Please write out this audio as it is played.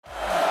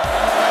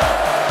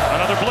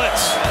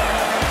blitz.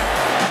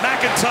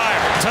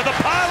 McIntyre to the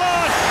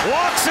pylon,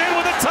 walks in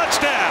with a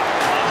touchdown.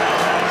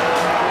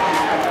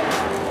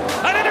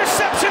 An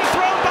interception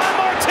thrown by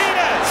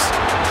Martinez.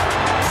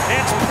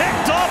 It's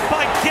picked off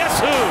by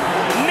guess who?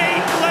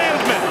 Nate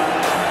Landman.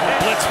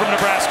 Blitz from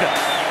Nebraska.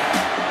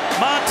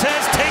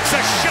 Montez takes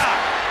a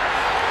shot.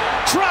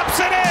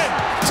 Drops it in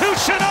to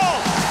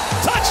Chenault.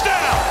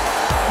 Touchdown.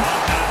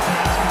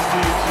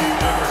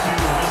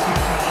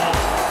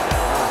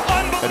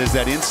 That is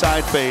that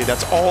inside fade.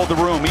 That's all the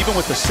room, even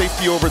with the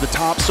safety over the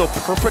top. So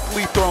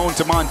perfectly thrown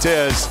to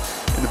Montez.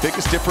 And the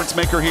biggest difference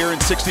maker here in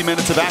 60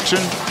 minutes of action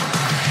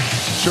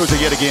shows it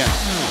yet again.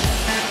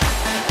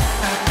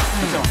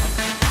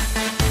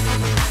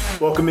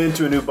 Welcome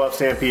into a new Buff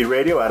Stampede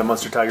Radio. Adam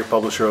Munster, Tiger,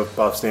 publisher of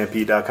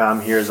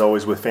BuffStampede.com. Here, as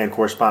always, with fan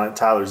correspondent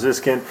Tyler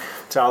Ziskin.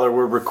 Tyler,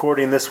 we're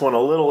recording this one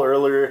a little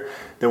earlier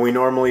than we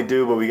normally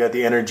do, but we got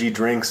the energy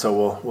drink,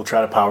 so we'll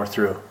try to power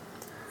through.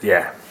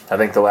 Yeah, I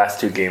think the last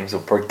two games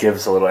will give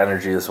us a little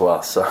energy as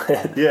well. So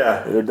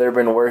yeah, there have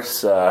been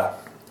worse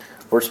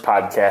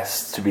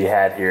podcasts to be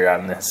had here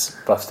on this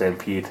Buff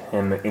Stampede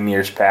in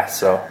years past.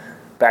 So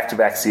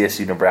back-to-back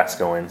CSU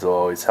Nebraska wins will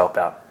always help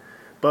out.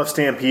 Buff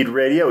Stampede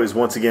Radio is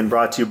once again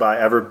brought to you by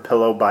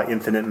Everpillow by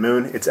Infinite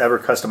Moon. It's ever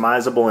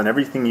customizable and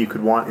everything you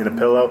could want in a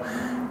pillow.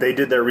 They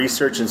did their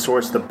research and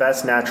sourced the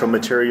best natural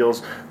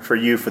materials for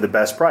you for the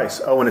best price.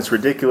 Oh, and it's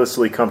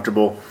ridiculously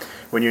comfortable.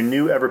 When your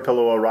new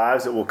Everpillow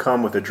arrives, it will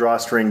come with a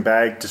drawstring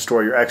bag to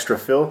store your extra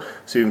fill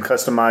so you can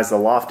customize the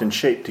loft and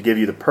shape to give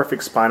you the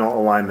perfect spinal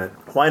alignment.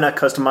 Why not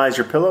customize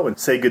your pillow and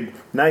say good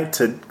night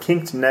to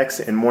kinked necks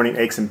and morning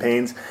aches and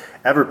pains?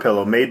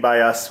 Everpillow, made by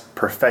us,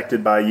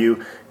 perfected by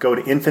you. Go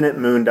to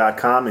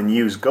infinitemoon.com and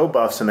use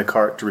GoBuffs in the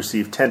cart to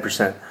receive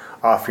 10%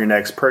 off your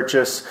next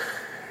purchase.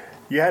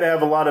 You had to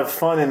have a lot of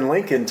fun in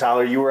Lincoln,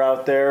 Tyler. You were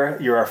out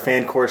there. You're our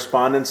fan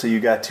correspondent, so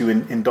you got to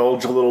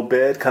indulge a little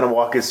bit. Kind of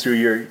walk us through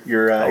your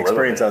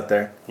experience out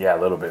there. Yeah,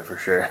 a little bit for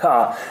sure.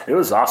 It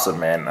was awesome,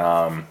 man.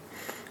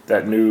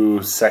 That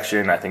new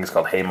section, I think it's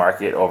called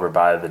Haymarket, over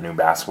by the new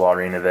basketball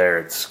arena there.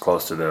 It's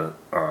close to the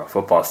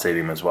football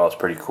stadium as well. It's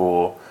pretty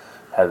cool.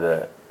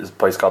 Had this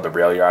place called the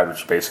Rail Yard,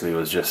 which basically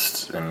was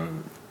just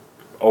an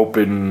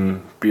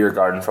open beer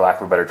garden, for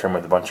lack of a better term,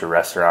 with a bunch of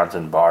restaurants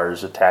and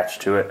bars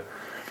attached to it.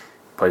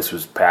 Place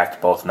was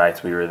packed both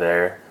nights we were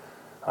there.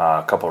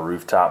 A couple of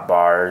rooftop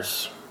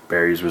bars.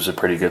 Barry's was a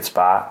pretty good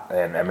spot.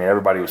 And, I mean,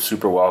 everybody was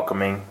super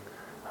welcoming.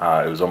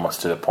 It was almost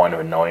to the point of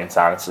annoyance,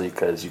 honestly,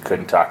 because you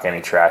couldn't talk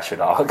any trash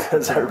at all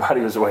because everybody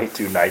was way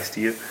too nice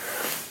to you.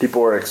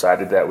 People were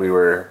excited that we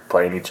were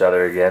playing each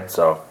other again.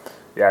 So,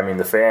 yeah, I mean,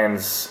 the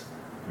fans,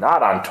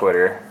 not on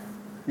Twitter.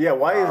 Yeah,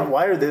 why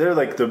are they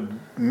like the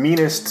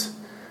meanest,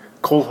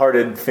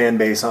 cold-hearted fan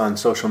base on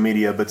social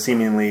media, but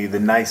seemingly the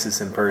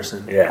nicest in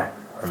person? Yeah.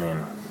 I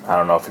mean, I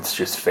don't know if it's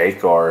just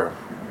fake or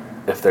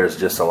if there's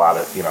just a lot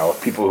of,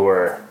 people who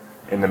are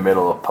in the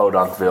middle of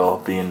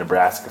Podunkville being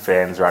Nebraska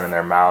fans running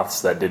their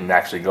mouths that didn't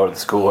actually go to the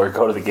school or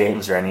go to the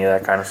games or any of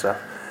that kind of stuff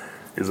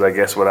is, I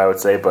guess, what I would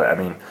say. But, I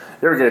mean, if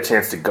you ever get a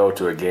chance to go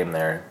to a game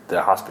there,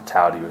 the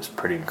hospitality was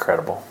pretty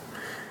incredible.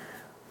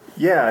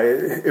 Yeah,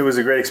 it was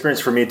a great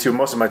experience for me, too.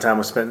 Most of my time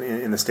was spent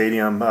in the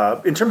stadium.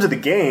 In terms of the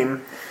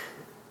game,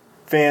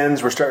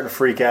 fans were starting to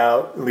freak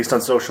out, at least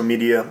on social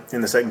media, in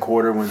the second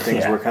quarter when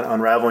things were kind of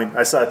unraveling.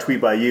 I saw a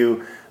tweet by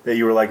you that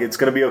you were like, it's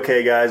going to be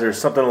okay, guys, or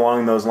something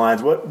along those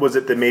lines. What was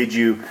it that made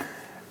you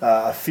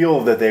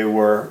feel that they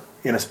were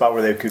in a spot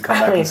where they could come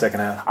back in the second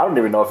half? I don't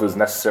even know if it was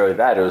necessarily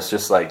that. It was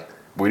just like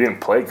we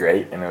didn't play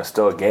great, and it was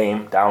still a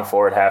game. Down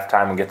 4 at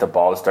halftime and get the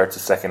ball to start the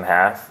second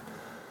half.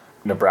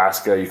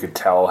 Nebraska, you could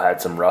tell,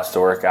 had some rust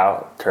to work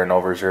out.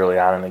 Turnovers early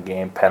on in the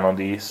game,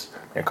 penalties.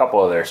 And a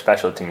couple of their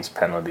special teams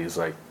penalties,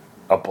 like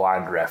a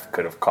blind ref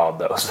could have called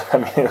those. I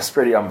mean, it was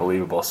pretty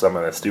unbelievable, some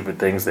of the stupid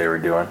things they were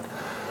doing.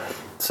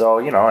 So,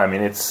 I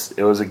mean, it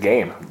was a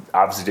game.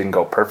 Obviously didn't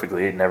go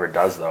perfectly. It never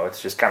does, though.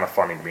 It's just kind of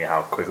funny to me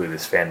how quickly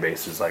this fan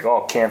base is like,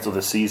 oh, cancel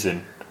the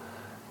season.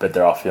 But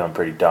they're all feeling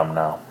pretty dumb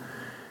now.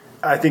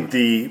 I think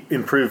the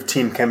improved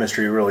team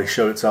chemistry really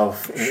showed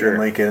itself in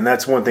Lincoln. And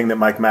that's one thing that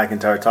Mike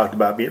McIntyre talked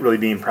about, really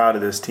being proud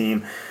of this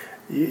team.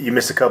 You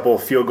miss a couple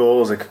of field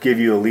goals that could give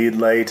you a lead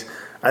late.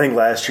 I think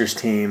last year's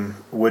team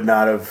would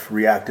not have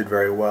reacted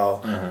very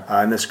well. Mm-hmm.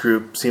 And this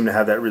group seemed to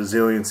have that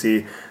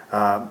resiliency.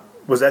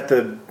 Was that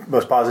the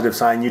most positive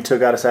sign you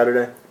took out of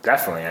Saturday?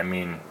 Definitely. I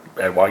mean,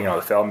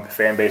 the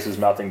fan base was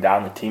melting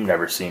down. The team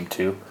never seemed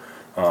to.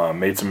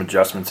 Made some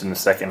adjustments in the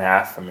second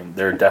half. I mean,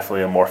 they're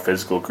definitely a more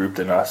physical group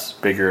than us.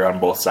 Bigger on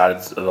both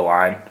sides of the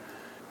line.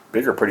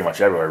 Bigger pretty much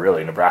everywhere,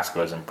 really. Nebraska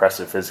was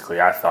impressive physically,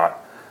 I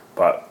thought.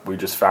 But we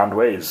just found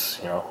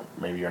ways.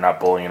 Maybe you're not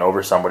bullying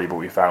over somebody, but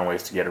we found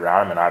ways to get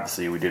around them. And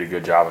obviously we did a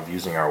good job of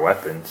using our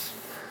weapons.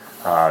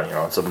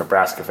 Some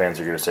Nebraska fans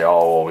are going to say,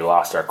 oh, well, we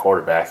lost our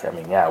quarterback. I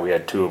mean, yeah, we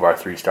had 2 of our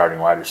 3 starting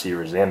wide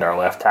receivers and our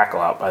left tackle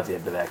out by the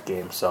end of that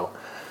game. So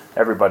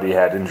everybody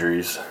had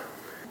injuries.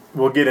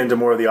 We'll get into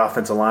more of the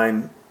offensive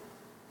line.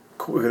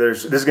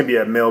 This is going to be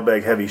a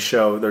mailbag-heavy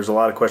show. There's a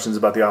lot of questions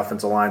about the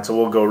offensive line, so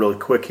we'll go really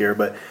quick here.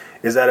 But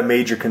Is that a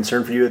major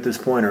concern for you at this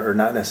point, or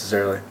not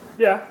necessarily?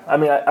 Yeah, I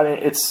mean,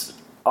 it's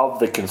of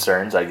the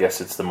concerns. I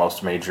guess it's the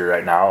most major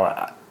right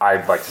now.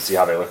 I'd like to see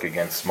how they look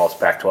against most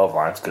Pac-12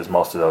 lines because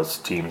most of those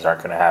teams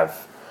aren't going to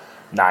have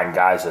 9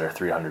 guys that are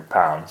 300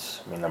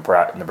 pounds. I mean,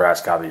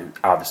 Nebraska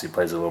obviously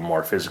plays a little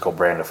more physical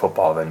brand of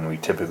football than we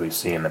typically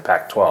see in the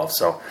Pac-12.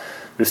 So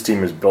this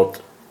team is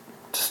built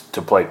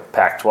to play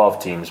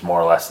Pac-12 teams more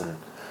or less than,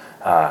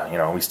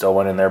 we still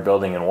went in their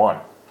building and won.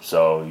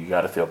 So you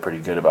got to feel pretty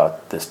good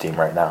about this team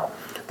right now.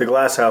 The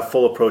glass half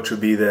full approach would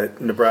be that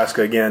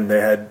Nebraska, again,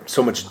 they had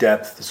so much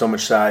depth, so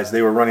much size.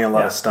 They were running a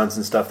lot of stunts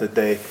and stuff that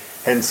they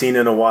hadn't seen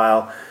in a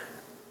while.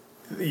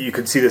 You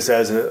could see this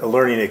as a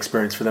learning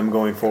experience for them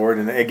going forward.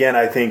 And again,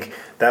 I think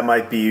that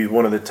might be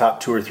one of the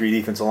top 2 or 3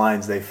 defensive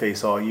lines they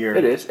face all year.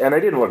 It is, and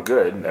they didn't look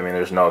good. I mean,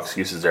 there's no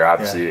excuses there.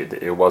 Obviously,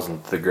 it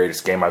wasn't the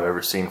greatest game I've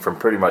ever seen from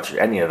pretty much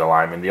any of the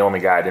linemen. The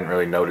only guy I didn't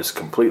really notice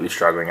completely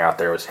struggling out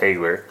there was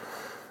Hagler,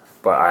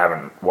 but I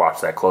haven't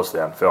watched that closely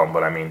on film.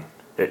 But, I mean,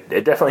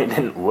 it definitely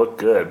didn't look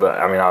good. But,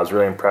 I mean, I was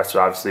really impressed,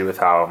 obviously, with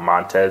how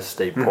Montez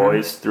stayed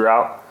poised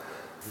throughout.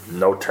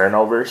 No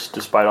turnovers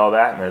despite all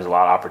that, and there's a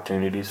lot of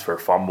opportunities for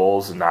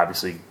fumbles and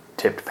obviously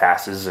tipped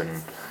passes,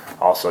 and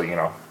also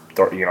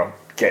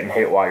getting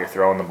hit while you're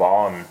throwing the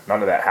ball, and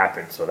none of that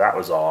happened. So that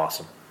was all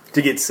awesome.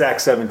 To get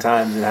sacked 7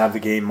 times and have the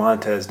game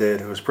Montez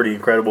did, it was pretty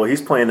incredible.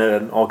 He's playing at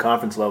an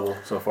all-conference level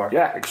so far.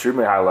 Yeah,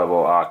 extremely high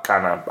level.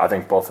 I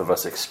think both of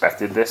us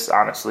expected this,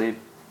 honestly,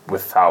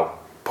 with how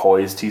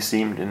poised he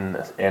seemed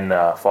in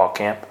fall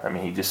camp. I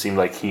mean, he just seemed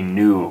like he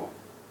knew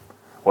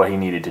what he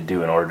needed to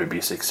do in order to be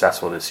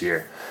successful this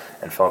year,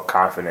 and felt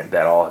confident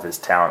that all of his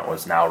talent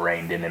was now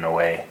reined in a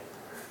way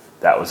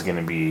that was going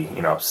to be,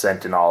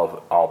 sent in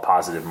all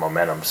positive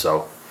momentum.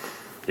 So,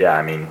 yeah,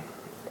 I mean,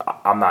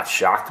 I'm not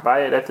shocked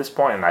by it at this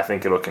point, and I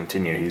think it'll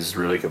continue. He's a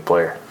really good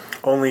player.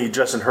 Only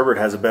Justin Herbert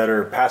has a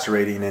better passer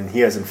rating, and he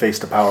hasn't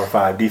faced a Power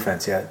 5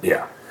 defense yet.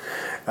 Yeah.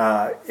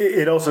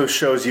 It also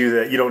shows you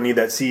that you don't need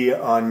that C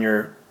on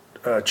your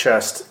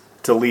chest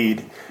to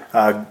lead.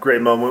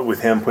 Great moment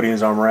with him putting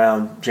his arm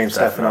around James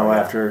Stefano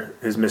after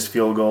his missed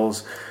field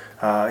goals.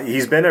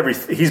 He's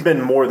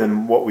been more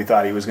than what we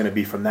thought he was going to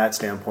be from that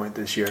standpoint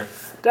this year.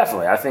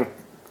 Definitely. I think,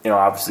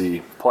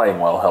 obviously playing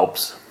well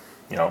helps.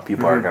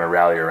 People are going to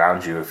rally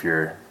around you if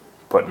you're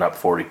putting up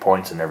 40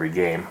 points in every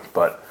game.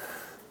 But,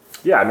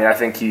 yeah, I mean, I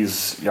think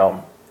he's,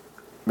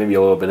 maybe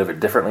a little bit of a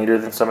different leader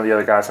than some of the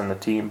other guys on the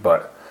team,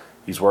 but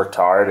he's worked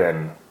hard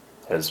and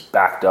has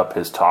backed up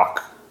his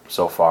talk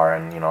so far.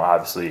 And,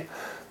 obviously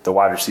the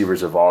wide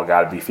receivers have all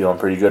got to be feeling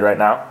pretty good right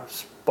now.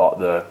 There's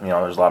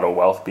a lot of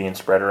wealth being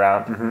spread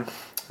around,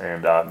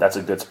 and that's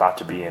a good spot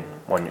to be in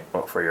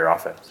for your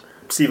offense.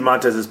 Steve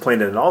Montez is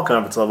playing at an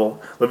all-conference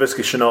level. Laviska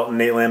Shenault and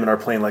Nate Landman are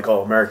playing like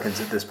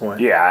All-Americans at this point.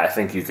 Yeah, I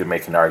think you could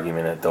make an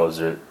argument that those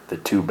are the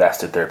 2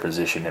 best at their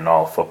position in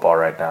all of football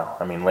right now.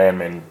 I mean,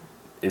 Landman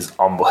is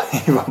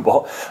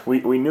unbelievable.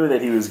 We knew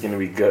that he was going to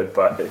be good,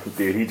 but,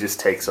 dude, he just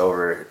takes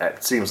over.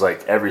 It seems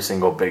like every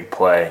single big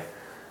play,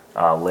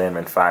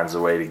 Landman finds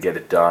a way to get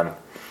it done.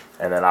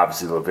 And then,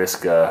 obviously,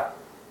 Laviska,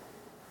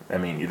 I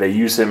mean, they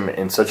use him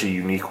in such a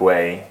unique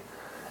way,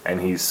 and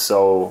he's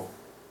so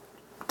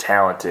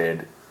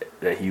talented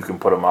that you can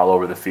put him all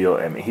over the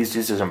field. I mean, he's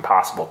just an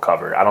impossible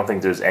cover. I don't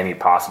think there's any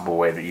possible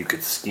way that you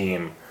could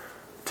scheme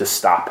to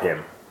stop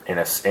him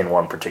in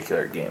one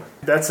particular game.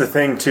 That's the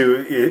thing,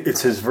 too.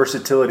 It's his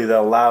versatility that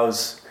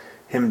allows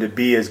him to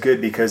be as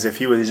good, because if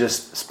he was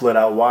just split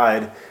out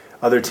wide,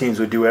 other teams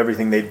would do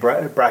everything. They'd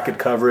bracket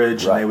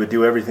coverage, and they would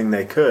do everything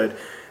they could.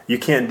 You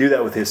can't do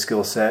that with his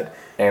skill set.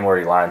 And where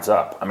he lines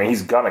up. I mean,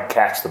 he's going to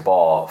catch the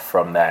ball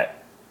from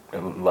that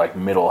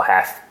middle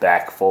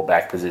halfback,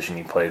 fullback position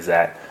he plays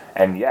at.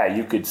 And, yeah,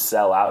 you could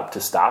sell out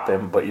to stop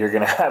him, but you're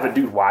going to have a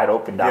dude wide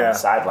open down the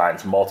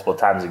sidelines multiple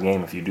times a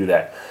game if you do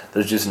that.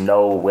 There's just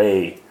no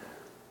way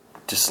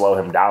to slow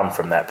him down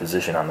from that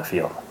position on the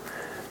field.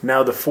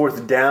 Now the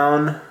 4th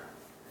down.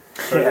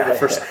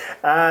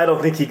 I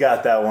don't think he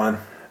got that one.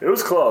 It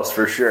was close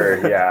for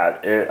sure,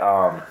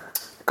 yeah.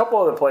 A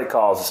couple of the play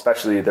calls,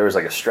 especially there was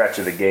like a stretch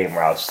of the game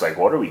where I was just like,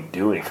 what are we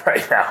doing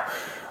right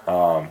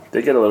now?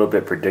 They get a little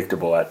bit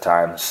predictable at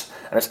times.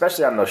 And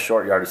especially on those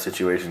short yardage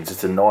situations,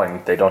 it's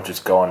annoying. They don't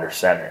just go under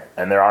center.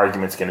 And their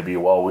argument's going to be,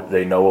 well,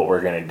 they know what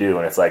we're going to do.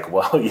 And it's like,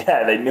 well,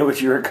 yeah, they knew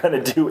what you were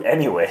going to do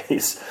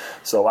anyways.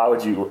 So why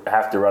would you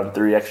have to run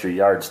 3 extra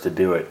yards to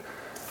do it?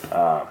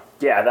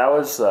 Yeah, that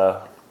was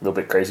a little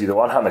bit crazy. The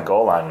one on the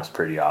goal line was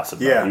pretty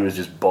awesome. Yeah. He was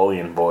just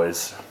bullying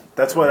boys.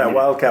 That's why that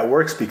Wildcat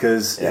works,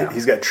 because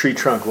he's got tree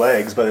trunk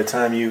legs. By the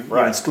time you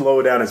even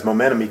slow down his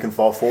momentum, he can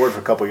fall forward for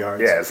a couple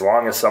yards. Yeah, as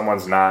long as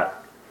someone's not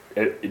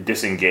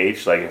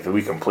disengaged, like if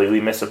we completely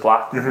miss a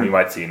block, we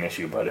might see an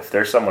issue. But if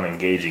there's someone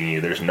engaging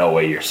you, there's no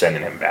way you're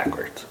sending him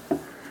backwards.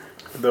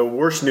 The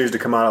worst news to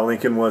come out of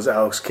Lincoln was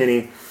Alex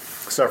Kinney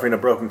suffering a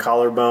broken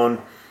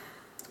collarbone.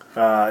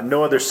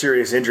 No other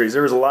serious injuries.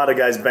 There was a lot of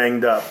guys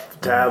banged up.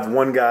 To have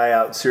one guy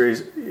out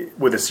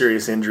with a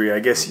serious injury, I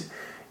guess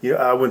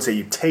I wouldn't say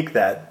you take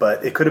that,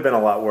 but it could have been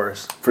a lot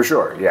worse. For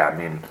sure, yeah. I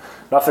mean,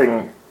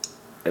 nothing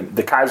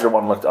the Kaiser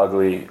one looked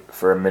ugly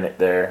for a minute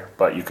there,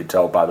 but you could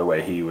tell by the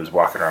way he was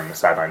walking around the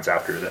sidelines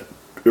after that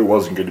it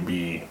wasn't going to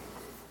be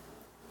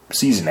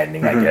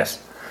season-ending, I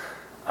guess.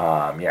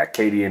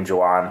 Katie and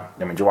Juwan.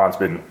 I mean, Juwan's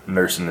been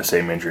nursing the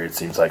same injury, it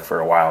seems like, for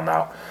a while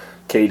now.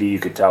 Katie, you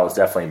could tell, is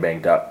definitely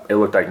banged up. It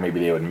looked like maybe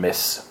they would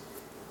miss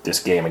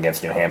this game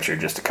against New Hampshire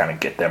just to kind of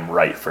get them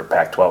right for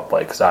Pac-12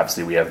 play, because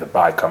obviously we have the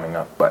bye coming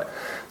up. But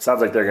it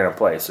sounds like they're going to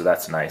play, so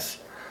that's nice.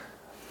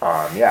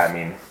 I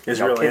mean...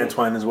 Israel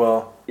Antwine as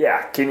well.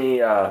 Yeah, Kinney,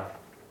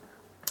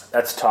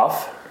 that's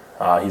tough.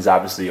 He's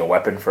obviously a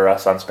weapon for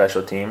us on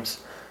special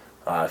teams.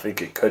 I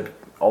think it could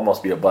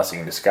almost be a blessing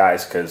in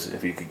disguise, because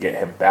if you could get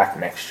him back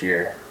next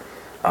year,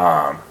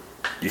 you're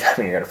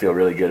going to feel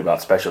really good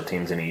about special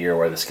teams in a year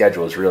where the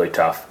schedule is really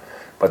tough.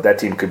 But that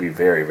team could be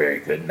very, very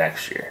good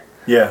next year.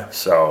 Yeah.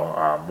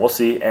 So we'll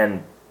see.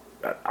 And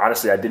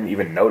honestly, I didn't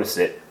even notice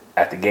it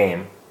at the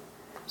game.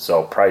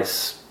 So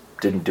Price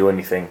didn't do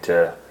anything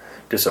to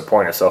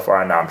disappoint us so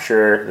far. Now I'm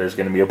sure there's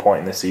going to be a point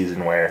in the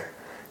season where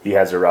he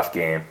has a rough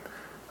game.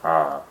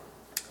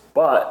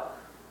 But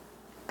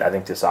I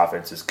think this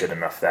offense is good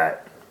enough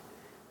that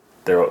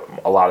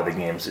a lot of the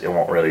games it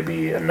won't really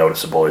be a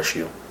noticeable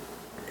issue.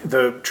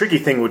 The tricky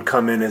thing would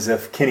come in is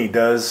if Kinney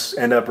does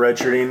end up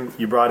redshirting.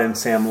 You brought in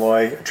Sam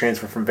Loy, a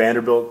transfer from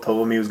Vanderbilt,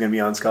 told him he was going to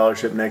be on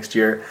scholarship next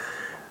year.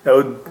 That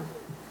would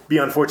be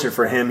unfortunate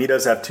for him. He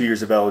does have 2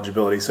 years of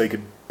eligibility, so he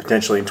could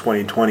potentially in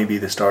 2020 be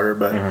the starter,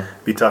 but it'd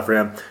be tough for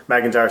him.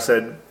 McIntyre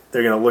said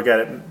they're going to look at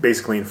it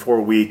basically in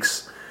 4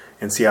 weeks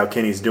and see how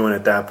Kinney's doing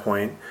at that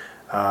point.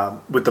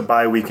 With the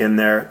bye week in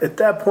there, at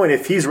that point,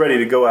 if he's ready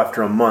to go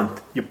after a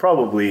month, you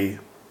probably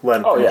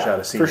let him finish out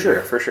a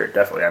season. For sure,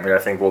 definitely. I mean, I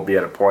think we'll be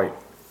at a point,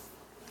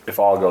 if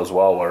all goes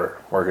well,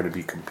 where we're going to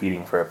be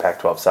competing for a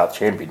Pac-12 South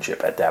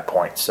championship at that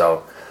point.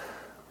 So,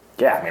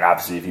 yeah, I mean,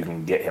 obviously, if you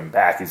can get him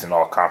back, he's an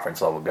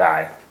all-conference level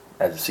guy.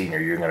 As a senior,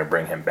 you're going to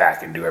bring him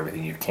back and do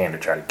everything you can to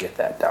try to get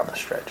that down the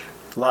stretch.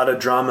 A lot of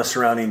drama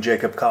surrounding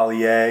Jacob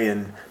Collier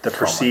and the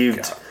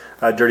perceived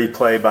dirty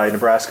play by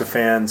Nebraska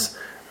fans.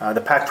 The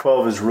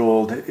Pac-12 is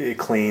ruled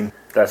clean.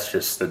 That's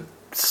just the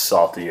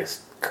saltiest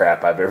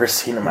crap I've ever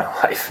seen in my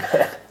life,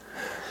 man.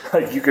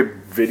 Like, you could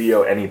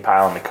video any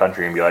pile in the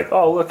country and be like,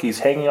 oh, look, he's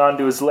hanging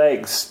onto his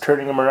legs,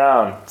 turning him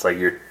around. It's like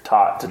you're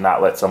taught to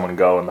not let someone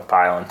go in the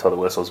pile until the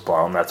whistle's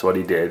blown. That's what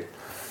he did.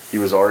 He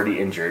was already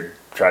injured.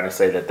 Trying to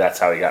say that that's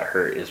how he got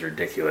hurt is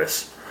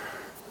ridiculous.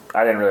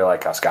 I didn't really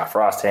like how Scott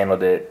Frost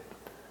handled it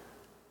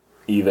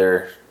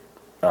either.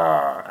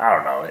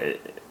 I don't know.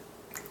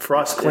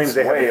 Frost claims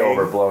they have way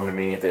overblown to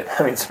me.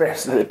 I mean,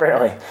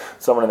 apparently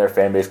someone in their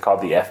fan base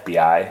called the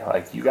FBI.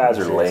 Like, you guys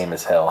are lame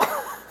as hell.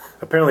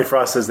 Apparently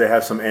Frost says they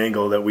have some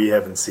angle that we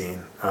haven't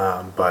seen.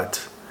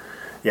 But,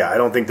 yeah, I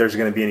don't think there's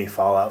going to be any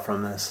fallout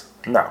from this.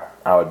 No,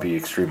 I would be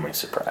extremely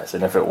surprised.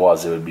 And if it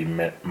was, it would be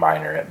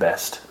minor at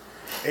best.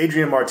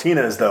 Adrian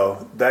Martinez,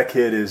 though, that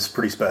kid is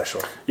pretty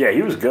special. Yeah,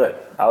 he was good.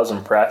 I was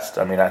impressed.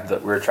 I mean, we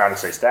were trying to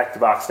say stack the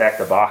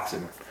box.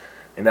 And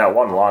in that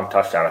one long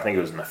touchdown, I think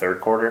it was in the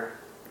third quarter,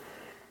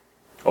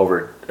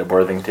 over at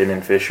Worthington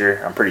and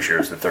Fisher. I'm pretty sure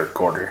it was the third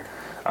quarter.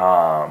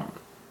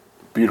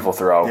 Beautiful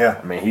throw. Yeah.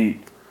 I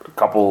mean, a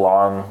couple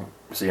long,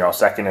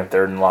 second and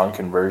third and long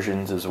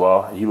conversions as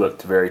well. He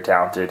looked very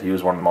talented. He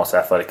was one of the most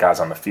athletic guys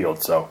on the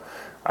field. So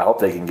I hope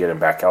they can get him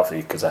back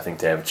healthy, because I think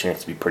they have a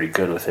chance to be pretty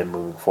good with him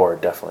moving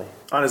forward, definitely.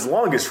 On his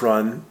longest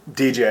run,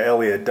 DJ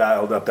Elliott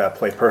dialed up that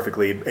play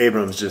perfectly.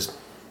 Abrams just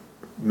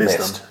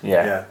missed him.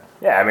 Yeah,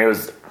 I mean,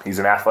 he's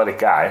an athletic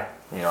guy.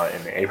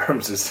 And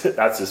Abrams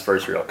that's his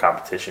first real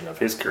competition of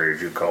his career,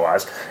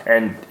 JUCO-wise.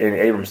 And in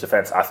Abrams'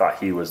 defense, I thought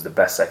he was the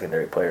best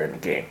secondary player in the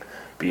game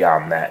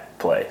beyond that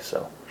play.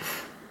 So,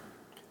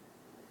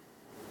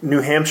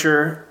 New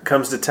Hampshire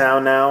comes to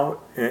town now,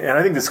 and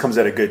I think this comes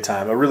at a good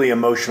time. A really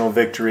emotional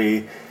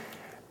victory.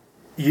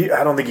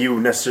 I don't think you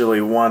necessarily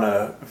want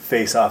to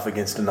face off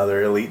against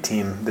another elite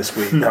team this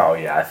week. No,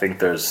 yeah, I think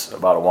there's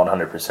about a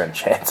 100%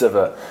 chance of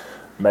a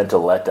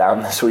mental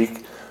letdown this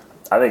week.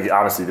 I think,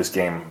 honestly, this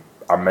game,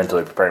 I'm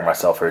mentally preparing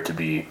myself for it to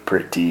be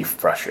pretty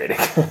frustrating.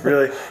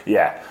 Really?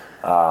 Yeah.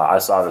 I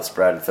saw the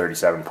spread at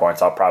 37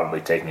 points. I'll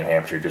probably take New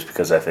Hampshire just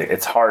because I think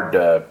it's hard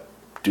to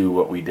do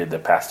what we did the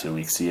past 2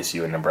 weeks,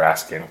 CSU and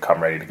Nebraska, and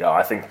come ready to go.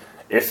 I think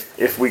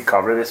if we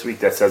cover this week,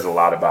 that says a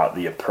lot about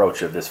the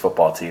approach of this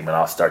football team, and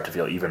I'll start to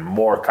feel even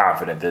more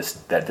confident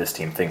that this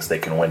team thinks they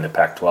can win the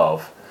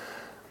Pac-12,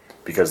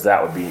 because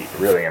that would be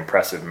really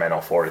impressive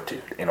mental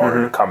fortitude in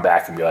order to come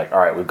back and be like, all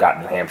right, we've got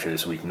New Hampshire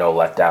this week, no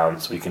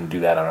letdowns. We can do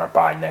that on our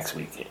bye next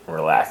week and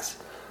relax.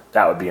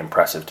 That would be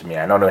impressive to me.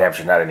 I know New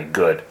Hampshire's not any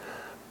good,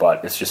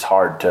 but it's just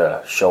hard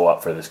to show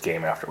up for this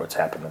game after what's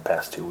happened the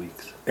past 2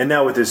 weeks. And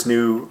now with this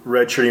new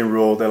redshirting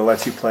rule that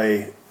lets you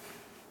play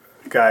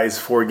guys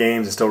 4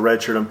 games and still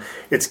redshirt them,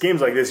 it's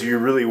games like this you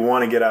really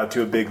want to get out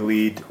to a big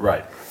lead.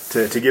 Right.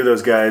 To give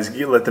those guys,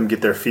 let them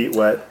get their feet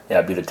wet. Yeah,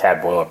 it'd be the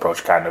Tad Boyle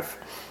approach kind of.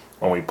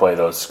 When we play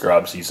those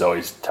scrubs, he's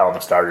always telling the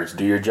starters,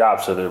 do your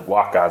job so the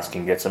walk-ons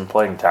can get some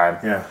playing time.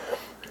 Yeah.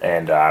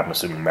 And I'm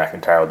assuming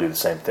McIntyre will do the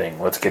same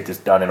thing. Let's get this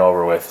done and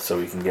over with so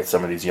we can get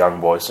some of these young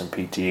boys some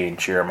PT and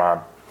cheer them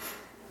on.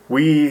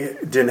 We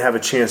didn't have a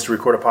chance to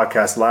record a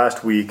podcast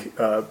last week.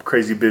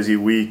 Crazy busy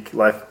week.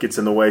 Life gets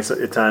in the way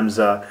so at times.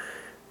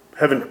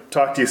 Haven't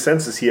talked to you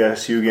since the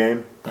CSU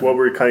game. What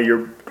were kind of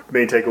your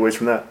main takeaways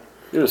from that?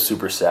 It was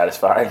super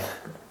satisfying.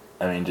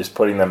 I mean, just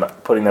putting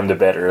them to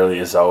bed early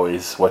is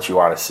always what you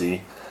want to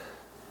see.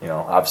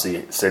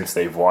 Obviously, since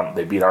they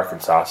beat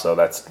Arkansas, so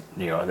that's,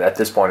 at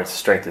this point, it's a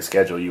strength of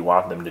schedule. You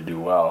want them to do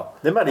well.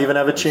 They might even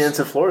have a chance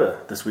at Florida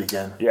this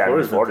weekend. Yeah,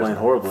 Florida's been playing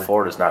horribly.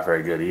 Florida's not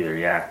very good either,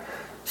 yeah.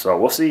 So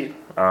we'll see.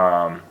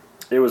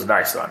 It was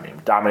nice, though. I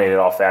mean, dominated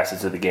all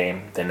facets of the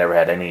game.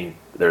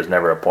 There was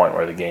never a point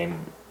where the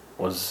game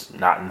was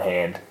not in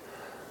hand.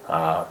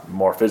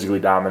 More physically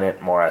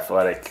dominant, more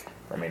athletic.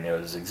 I mean, it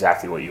was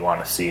exactly what you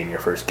want to see in your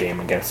first game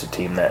against a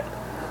team that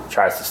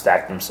tries to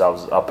stack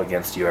themselves up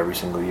against you every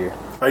single year.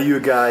 Are you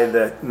a guy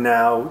that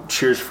now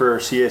cheers for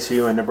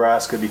CSU and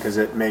Nebraska because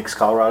it makes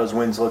Colorado's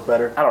wins look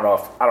better? I don't know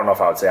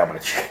if I would say I'm going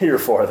to cheer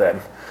for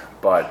them,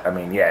 but I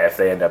mean, yeah, if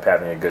they end up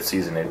having a good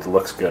season, it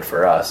looks good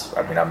for us.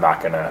 I mean, I'm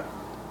not going to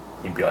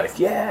be like,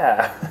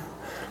 yeah,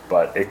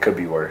 but it could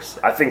be worse.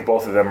 I think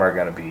both of them are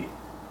going to be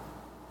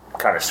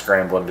kind of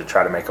scrambling to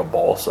try to make a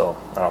bowl, so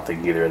I don't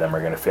think either of them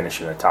are going to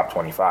finish in the top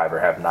 25 or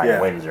have 9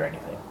 wins or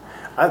anything.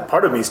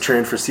 Part of me is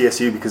cheering for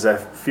CSU because I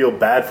feel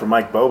bad for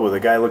Mike Bobo. The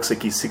guy looks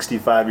like he's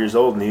 65 years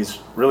old, and he's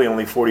really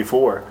only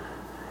 44.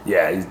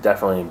 Yeah, he's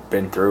definitely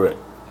been through it,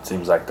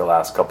 seems like, the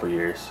last couple of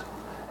years.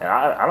 And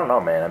I don't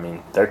know, man. I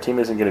mean, their team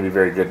isn't going to be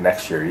very good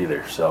next year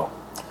either, so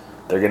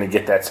they're going to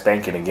get that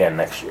spanking again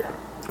next year.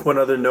 One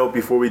other note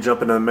before we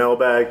jump into the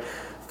mailbag.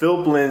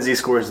 Philip Lindsay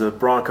scores the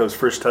Broncos'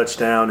 first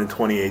touchdown in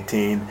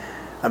 2018.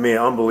 I mean,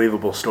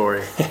 unbelievable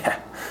story. Yeah.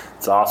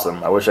 It's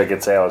awesome. I wish I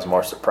could say I was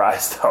more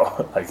surprised,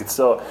 though.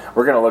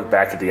 We're going to look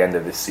back at the end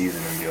of this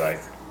season and be like,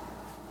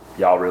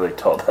 y'all really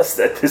told us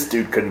that this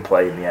dude couldn't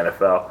play in the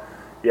NFL.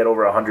 He had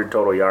over 100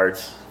 total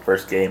yards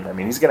first game. I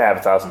mean, he's going to have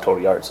 1,000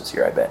 total yards this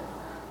year, I bet,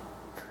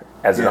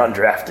 as an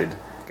undrafted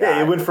guy.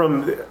 Yeah, it went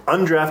from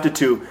undrafted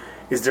to,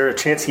 is there a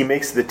chance he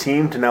makes the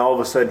team, to now all of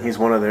a sudden he's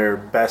one of their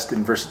best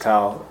and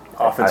versatile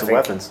offensive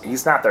weapons.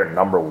 He's not their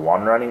number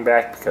one running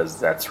back because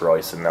that's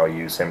Royce, and they'll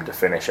use him to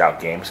finish out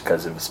games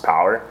because of his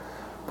power.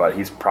 But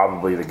he's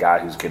probably the guy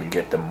who's going to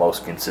get the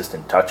most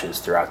consistent touches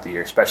throughout the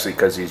year, especially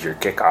because he's your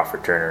kickoff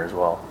returner as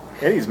well.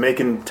 And he's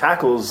making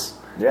tackles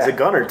as a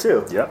gunner,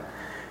 too. Yep.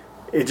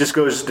 It just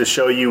goes to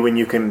show you when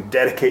you can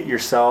dedicate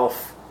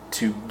yourself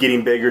to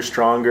getting bigger,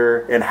 stronger,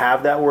 and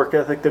have that work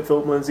ethic that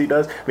Philip Lindsay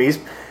does. I mean,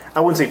 I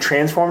wouldn't say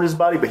transformed his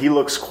body, but he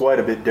looks quite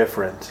a bit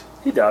different.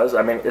 He does.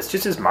 I mean, it's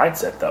just his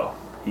mindset, though.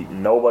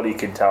 Nobody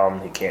can tell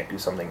him he can't do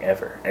something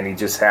ever. And he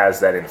just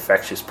has that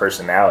infectious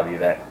personality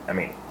that, I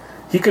mean,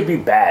 he could be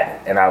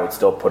bad, and I would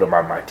still put him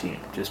on my team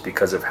just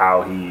because of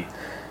how he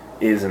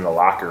is in the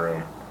locker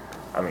room.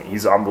 I mean,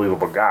 he's an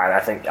unbelievable guy, and I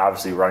think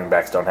obviously running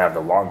backs don't have the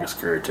longest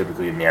career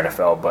typically in the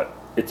NFL, but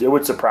it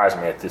would surprise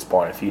me at this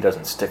point if he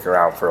doesn't stick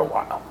around for a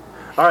while.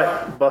 All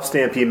right, Buff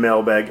Stampede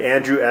mailbag.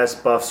 Andrew S.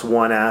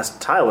 Buffs1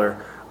 asked,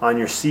 Tyler, on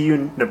your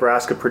CU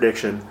Nebraska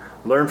prediction,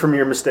 learn from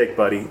your mistake,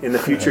 buddy. In the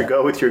future,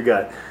 go with your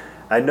gut.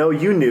 I know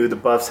you knew the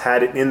Buffs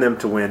had it in them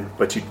to win,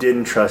 but you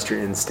didn't trust your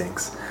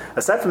instincts.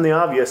 Aside from the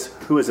obvious,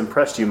 who has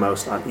impressed you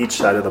most on each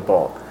side of the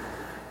ball?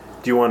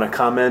 Do you want to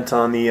comment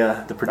on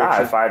the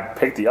prediction? If I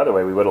picked the other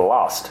way, we would have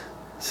lost.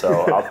 So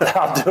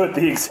I'll do it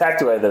the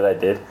exact way that I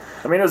did.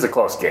 I mean, it was a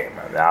close game.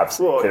 I mean,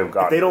 obviously, it could have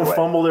gone if they don't way.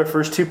 fumble their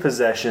first 2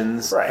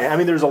 possessions, right? I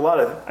mean, there's a lot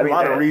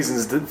of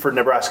reasons for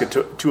Nebraska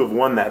to have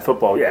won that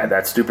football game. Yeah,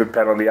 that stupid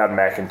penalty on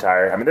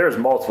McIntyre. I mean, there was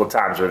multiple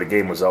times where the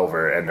game was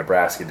over and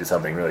Nebraska did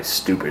something really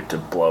stupid to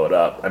blow it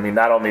up. I mean,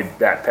 not only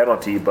that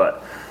penalty,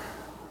 but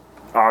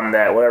on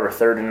that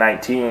 3rd and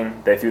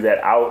 19, they threw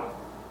that out.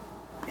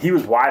 He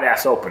was wide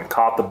ass open,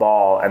 caught the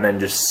ball, and then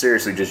just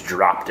seriously just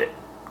dropped it.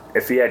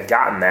 If he had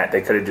gotten that,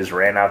 they could have just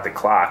ran out the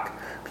clock.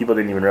 People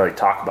didn't even really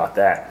talk about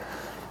that.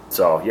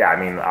 So, yeah,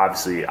 I mean,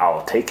 obviously,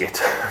 I'll take it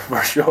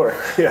for sure.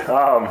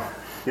 Yeah.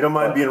 You don't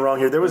mind being wrong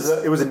here. It was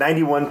a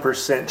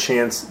 91%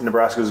 chance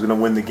Nebraska was going to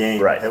win the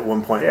game at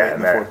one point in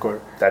the fourth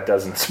quarter. That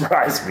doesn't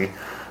surprise me.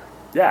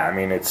 Yeah, I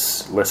mean,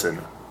 listen,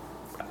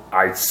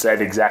 I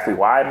said exactly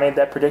why I made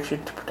that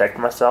prediction, to protect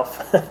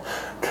myself,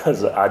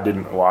 because I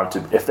didn't want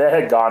to. If that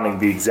had gone in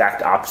the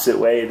exact opposite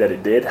way that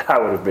it did, I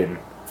would have been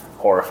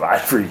horrified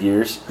for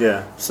years.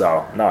 Yeah.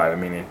 So, no, I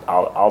mean,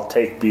 I'll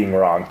take being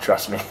wrong,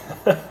 trust me.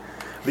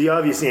 The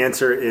obvious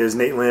answer is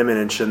Nate Landman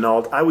and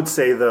Chenault. I would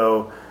say,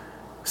 though,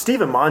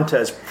 Steven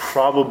Montez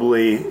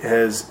probably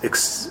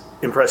has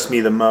impressed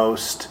me the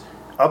most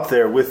up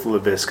there with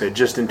Laviska,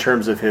 just in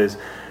terms of his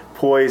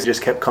poise,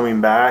 just kept coming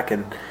back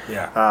and,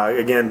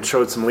 again,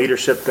 showed some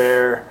leadership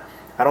there.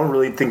 I don't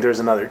really think there's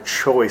another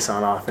choice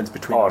on offense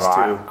between those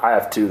two. I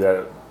have two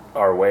that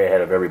are way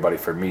ahead of everybody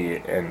for me,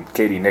 and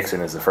K.D.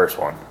 Nixon is the first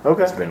one.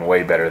 Okay. He's been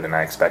way better than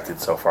I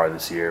expected so far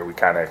this year. We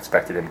kind of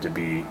expected him to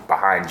be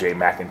behind Jay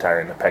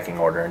McIntyre in the pecking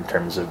order in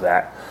terms of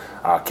that.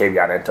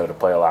 Kavion Ento to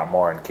play a lot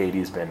more, and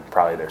KD's been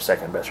probably their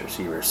second best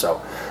receiver. So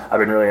I've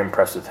been really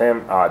impressed with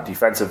him.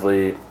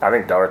 Defensively, I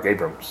think Derek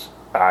Abrams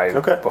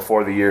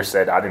Before the year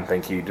said I didn't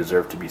think he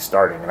deserved to be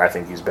starting, and I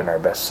think he's been our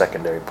best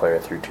secondary player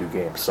through 2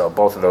 games. So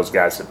both of those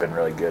guys have been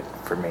really good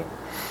for me.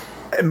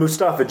 And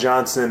Mustafa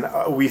Johnson,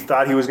 we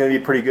thought he was going to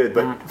be pretty good,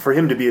 but for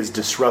him to be as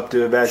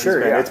disruptive as he's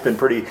been, it's been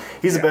pretty.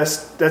 He's the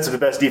best. That's the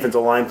best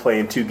defensive line play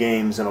in 2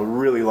 games in a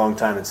really long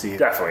time at CU.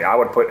 Definitely, I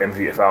would put him,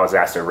 if I was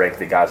asked to rank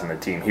the guys on the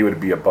team, he would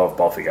be above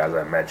both the guys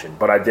I mentioned.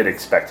 But I did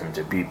expect him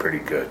to be pretty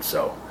good,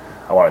 so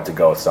I wanted to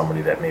go with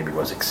somebody that maybe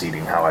was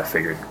exceeding how I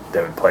figured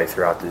they would play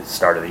throughout the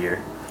start of the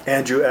year.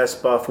 Andrew S.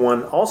 Buff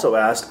 1 also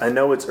asked, I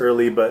know it's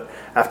early, but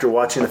after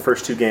watching the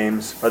first 2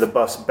 games, are the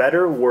Buffs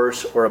better,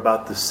 worse, or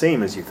about the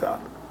same as you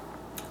thought?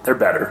 They're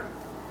better.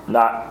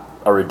 Not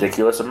a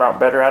ridiculous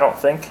amount better, I don't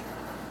think.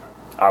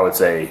 I would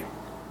say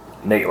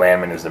Nate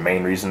Landman is the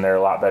main reason they're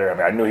a lot better. I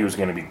mean, I knew he was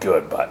going to be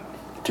good, but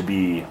to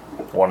be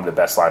one of the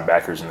best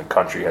linebackers in the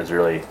country has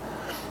really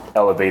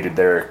elevated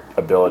their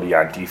ability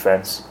on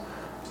defense.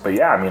 But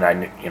yeah, I mean,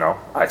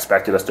 I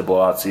expected us to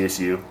blow out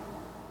CSU.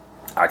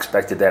 I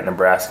expected that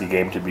Nebraska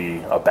game to be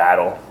a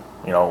battle,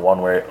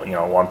 one way,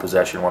 one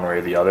possession, one way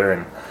or the other,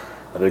 and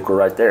I think we're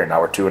right there.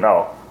 Now we're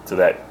 2-0, so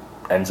that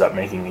ends up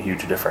making a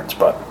huge difference.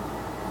 But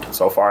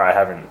so far, I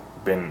haven't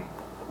been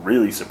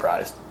really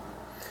surprised.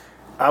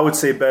 I would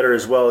say better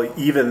as well,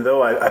 even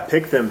though I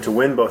picked them to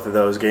win both of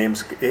those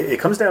games.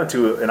 It comes down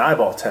to an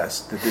eyeball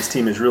test that this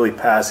team is really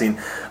passing.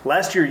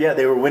 Last year,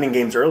 they were winning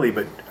games early,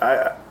 but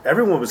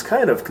everyone was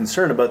kind of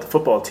concerned about the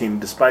football team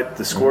despite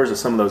the scores of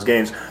some of those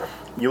games.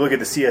 You look at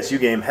the CSU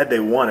game, had they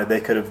won it,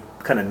 they could have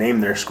kind of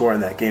named their score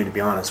in that game, to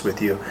be honest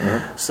with you.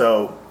 Mm-hmm.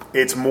 So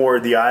it's more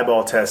the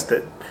eyeball test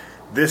that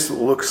this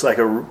looks like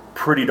a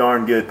pretty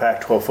darn good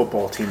Pac-12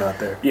 football team out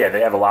there. Yeah,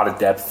 they have a lot of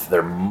depth.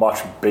 They're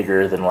much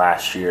bigger than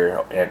last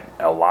year in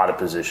a lot of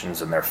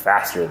positions, and they're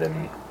faster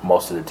than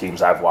most of the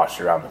teams I've watched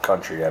around the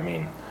country. I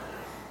mean,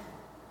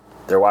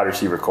 their wide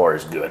receiver core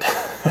is good.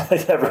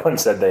 Everyone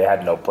said they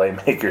had no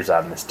playmakers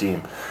on this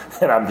team,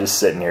 and I'm just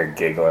sitting here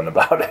giggling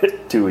about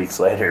it 2 weeks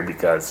later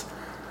because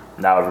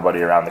now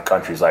everybody around the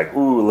country is like,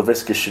 ooh,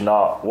 Laviska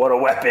Shenault, what a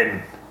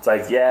weapon. It's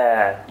like,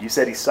 yeah, you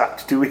said he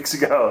sucked 2 weeks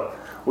ago.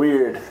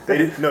 Weird. He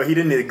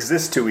didn't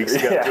exist 2 weeks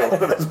ago. Yeah.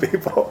 One of those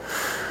people.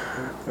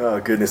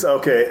 Oh, goodness.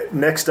 Okay,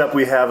 next up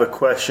we have a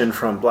question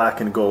from Black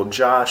and Gold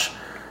Josh.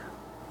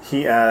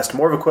 He asked,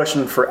 more of a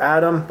question for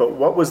Adam, but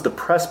what was the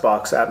press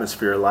box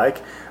atmosphere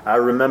like? I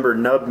remember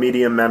Nub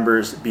Media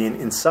members being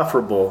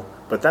insufferable,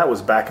 but that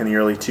was back in the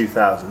early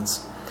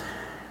 2000s.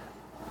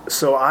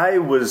 So I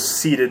was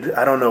seated,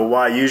 I don't know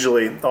why,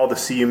 usually all the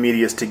CU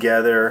media is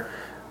together.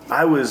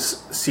 I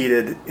was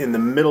seated in the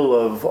middle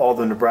of all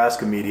the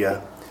Nebraska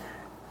media.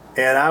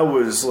 And I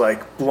was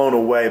blown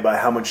away by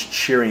how much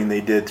cheering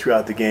they did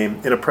throughout the game.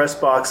 In a press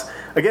box,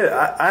 again,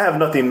 I have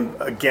nothing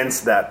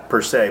against that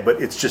per se,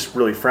 but it's just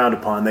really frowned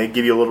upon. They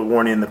give you a little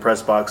warning in the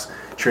press box,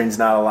 cheering's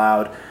not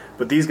allowed.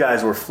 But these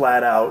guys were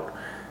flat out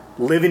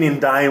living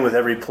and dying with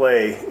every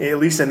play, at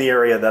least in the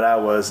area that I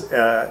was.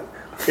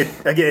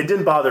 It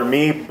didn't bother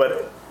me,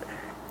 but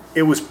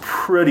it was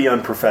pretty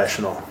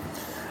unprofessional.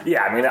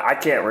 Yeah, I mean, I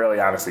can't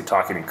really honestly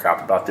talk any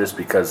crap about this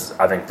because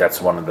I think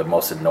that's one of the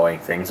most annoying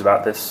things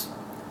about this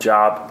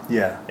job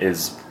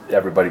is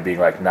everybody being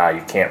like, nah,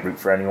 you can't root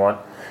for anyone.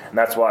 And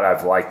that's what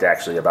I've liked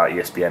actually about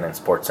ESPN and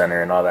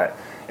SportsCenter and all that.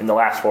 In the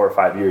last 4 or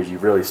 5 years,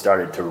 you've really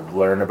started to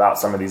learn about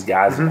some of these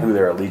guys and who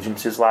their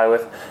allegiances lie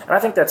with. And I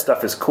think that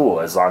stuff is cool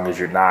as long as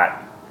you're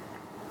not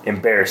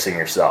embarrassing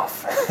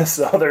yourself.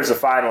 So there's a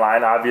fine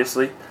line,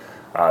 obviously.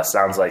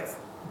 Sounds like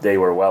they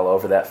were well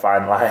over that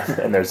fine line.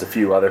 And there's a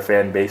few other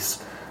fan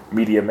base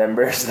media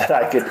members that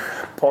I could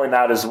point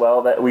out as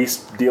well that we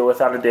deal with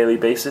on a daily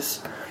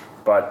basis.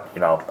 But,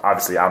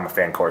 obviously I'm a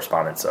fan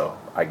correspondent, so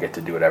I get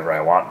to do whatever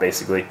I want,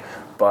 basically.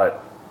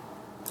 But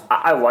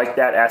I like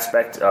that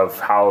aspect of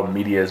how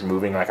media is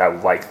moving. I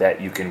like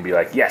that you can be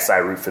like, yes, I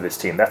root for this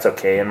team. That's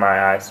okay in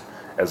my eyes,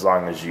 as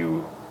long as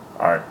you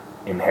aren't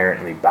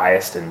inherently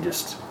biased and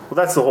just... Well,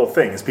 that's the whole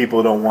thing, is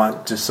people don't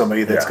want just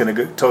somebody that's going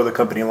to toe the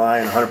company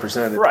line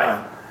 100% of the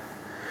time.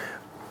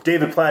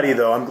 David Platty,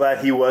 though, I'm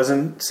glad he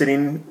wasn't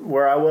sitting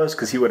where I was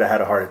because he would have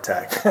had a heart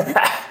attack.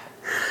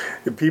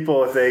 The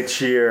people, if they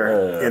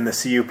cheer in the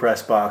CU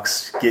press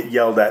box, get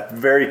yelled at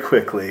very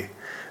quickly.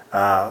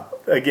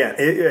 Again,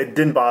 it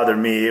didn't bother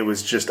me. It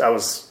was just I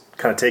was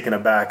kind of taken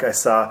aback. I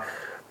saw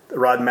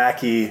Rod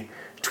Mackey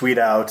tweet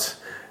out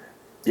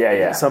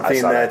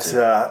something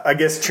that I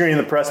guess cheering in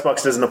the press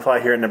box doesn't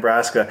apply here in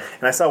Nebraska.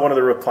 And I saw one of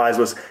the replies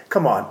was,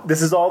 come on,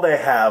 this is all they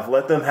have.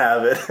 Let them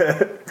have it.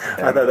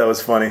 I thought that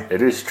was funny.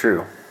 It is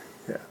true.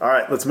 Yeah. All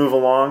right, let's move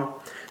along.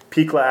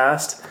 Pikla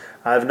asked,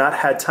 I've not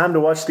had time to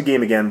watch the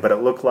game again, but it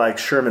looked like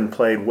Sherman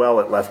played well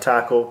at left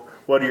tackle.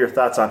 What are your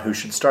thoughts on who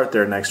should start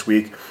there next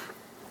week?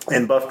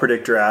 And Buff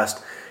Predictor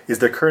asked, is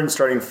the current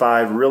starting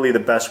 5 really the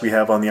best we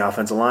have on the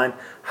offensive line?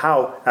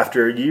 How,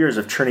 after years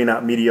of churning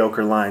out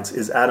mediocre lines,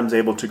 is Adams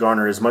able to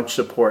garner as much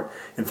support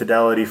and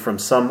fidelity from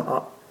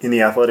some in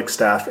the athletic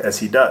staff as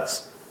he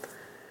does?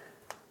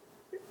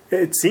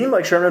 It seemed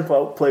like Sherman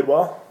played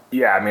well.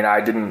 Yeah, I mean, I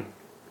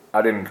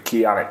didn't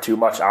key on it too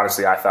much.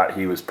 Honestly, I thought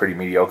he was pretty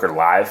mediocre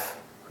live.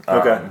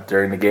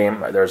 during the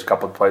game. There was a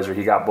couple of plays where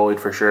he got bullied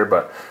for sure,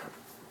 but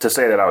to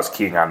say that I was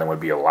keying on them would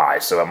be a lie.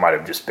 So it might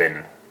have just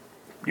been,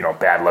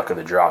 bad luck of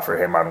the draw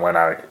for him on when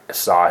I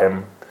saw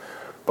him.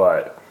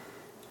 But,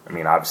 I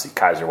mean, obviously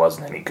Kaiser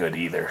wasn't any good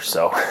either,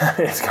 so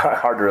it's kind of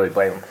hard to really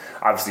blame him.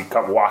 Obviously,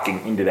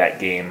 walking into that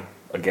game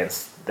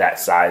against that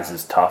size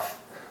is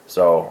tough.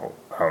 So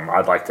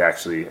I'd like to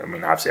actually,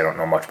 obviously I don't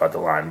know much about the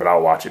line, but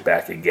I'll watch it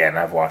back again.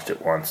 I've watched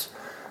it once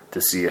to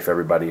see if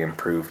everybody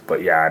improved.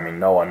 But, yeah,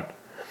 no one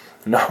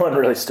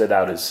really stood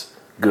out as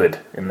good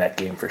in that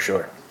game for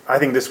sure. I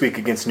think this week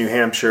against New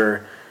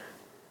Hampshire,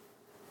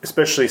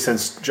 especially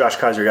since Josh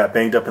Kaiser got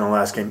banged up in the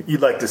last game,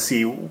 you'd like to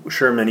see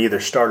Sherman either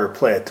start or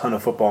play a ton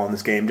of football in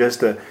this game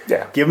just to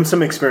give him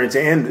some experience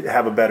and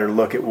have a better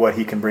look at what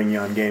he can bring you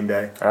on game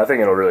day. I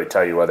think it'll really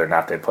tell you whether or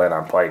not they plan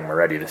on playing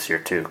Moretti this year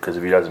too, because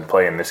if he doesn't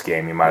play in this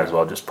game, you might as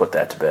well just put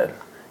that to bed.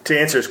 To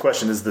answer his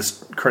question, is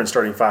this current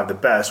starting five the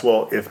best?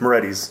 Well, if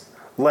Moretti's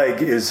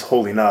leg is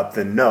holding up,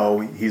 then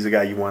no, he's the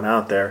guy you want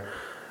out there.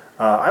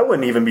 I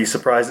wouldn't even be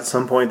surprised at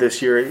some point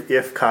this year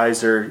if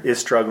Kaiser is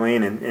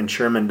struggling and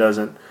Sherman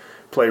doesn't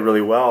play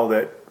really well,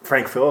 that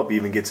Frank Phillip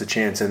even gets a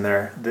chance in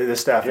there. The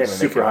staff is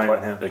super high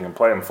on him. They can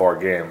play him 4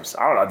 games.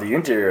 I don't know. The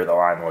interior of the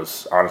line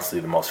was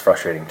honestly the most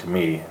frustrating to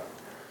me.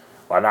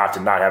 Why not to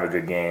not have a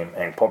good game?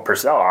 And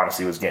Purcell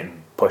honestly was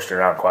getting pushed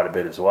around quite a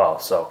bit as well.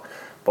 So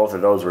both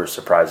of those were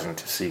surprising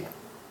to see.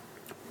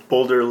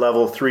 Boulder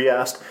Level 3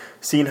 asked,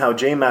 seeing how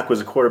J-Mac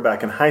was a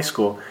quarterback in high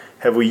school,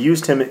 have we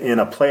used him in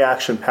a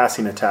play-action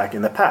passing attack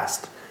in the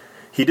past?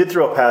 He did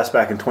throw a pass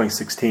back in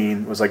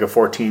 2016. It was like a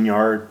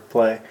 14-yard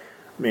play.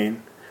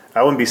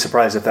 I wouldn't be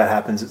surprised if that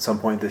happens at some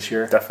point this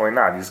year. Definitely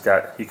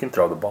not. He can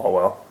throw the ball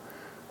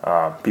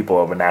well. People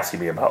have been asking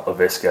me about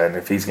Laviska and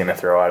if he's going to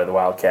throw out of the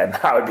Wildcat, and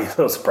I would be a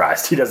little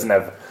surprised. He doesn't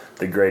have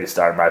the greatest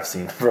arm I've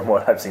seen from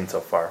what I've seen so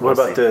far. What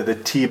about the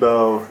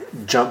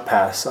Tebow jump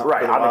pass?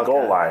 Right, on the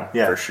goal line,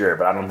 for sure,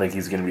 but I don't think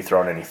he's going to be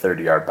throwing any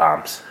 30-yard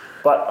bombs.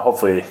 But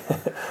hopefully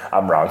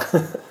I'm wrong.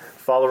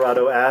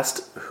 Colorado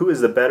asked, who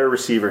is the better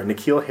receiver,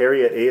 N'Keal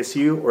Harry at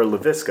ASU or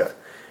Laviska?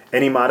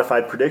 Any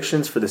modified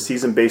predictions for the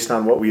season based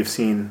on what we have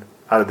seen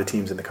out of the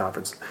teams in the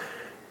conference?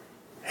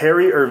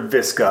 Harry or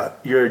Viska?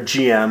 You're a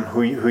GM.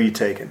 Who you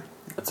taking?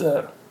 It's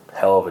a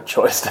hell of a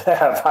choice to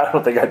have. I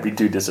don't think I'd be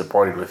too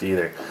disappointed with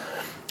either.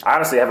 I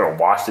honestly haven't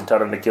watched a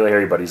ton of N'Keal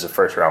Harry, but he's a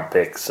first-round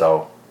pick,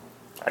 so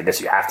I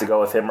guess you have to go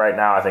with him right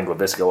now. I think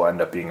Laviska will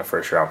end up being a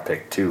first-round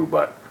pick too,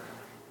 but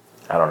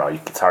I don't know.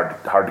 It's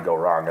hard to go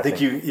wrong. I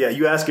think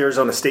you ask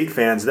Arizona State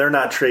fans, they're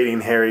not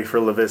trading Harry for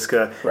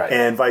Laviska,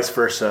 and vice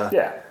versa.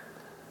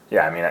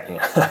 Yeah, I'm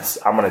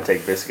going to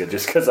take Viska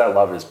just because I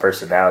love his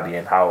personality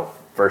and how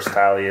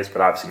versatile he is,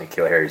 but obviously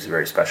N'Keal Harry is a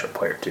very special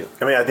player too.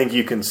 I think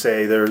you can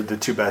say they're the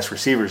two best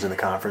receivers in the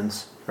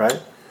conference,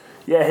 right?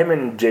 Yeah, him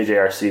and J.J.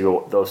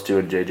 Arcega, those two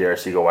and J.J.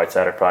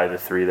 Arcega-Whiteside are probably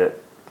the three that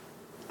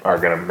are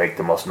going to make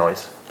the most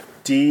noise.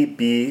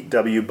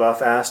 DBW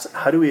Buff asked,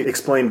 how do we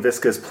explain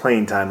Viska's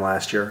playing time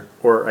last year?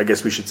 Or I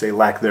guess we should say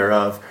lack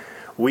thereof.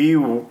 We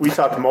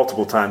talked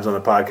multiple times on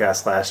the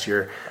podcast last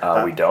year.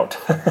 We don't.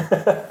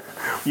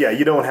 Yeah,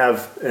 you don't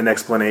have an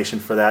explanation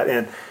for that.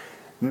 And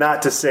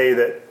not to say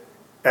that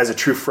as a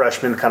true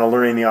freshman, kind of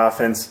learning the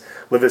offense,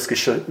 Laviska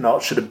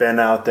should have been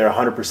out there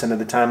 100% of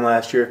the time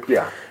last year.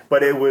 Yeah.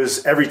 But it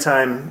was every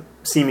time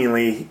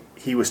seemingly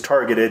he was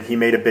targeted, he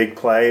made a big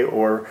play,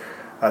 or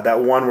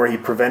that one where he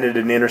prevented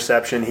an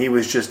interception, he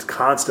was just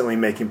constantly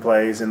making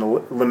plays in the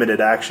limited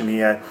action he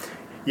had.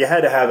 You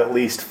had to have at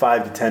least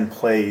 5 to 10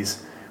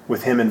 plays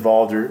with him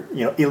involved, or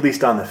at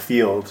least on the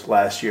field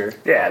last year.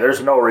 Yeah,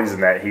 there's no reason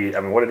that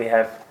what did he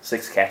have?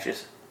 6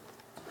 catches?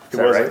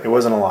 It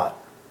wasn't a lot.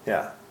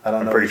 Yeah, I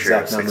don't know the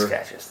exact number. I'm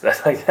pretty sure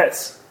it was 6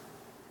 catches.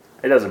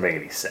 It doesn't make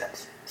any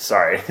sense.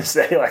 Sorry to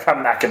say,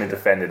 I'm not going to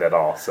defend it at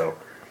all. So,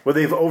 well,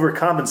 they've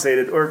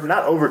overcompensated, or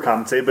not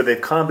overcompensated, but they've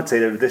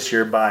compensated this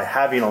year by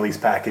having all these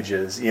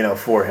packages,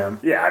 for him.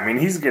 Yeah,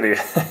 he's gonna.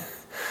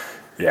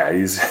 Yeah,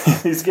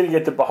 he's gonna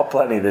get the ball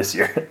plenty this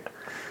year.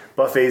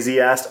 Buff AZ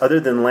asked, other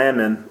than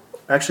Landman,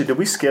 actually, did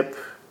we skip?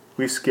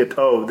 We skipped.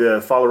 Oh,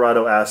 the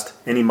Colorado asked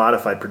any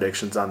modified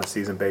predictions on the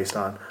season based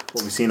on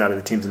what we've seen out of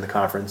the teams in the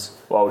conference.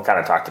 Well, we kind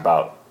of talked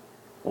about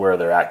where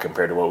they're at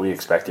compared to what we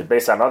expected.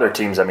 Based on other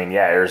teams,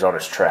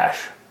 Arizona's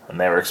trash, and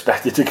they were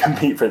expected to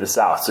compete for the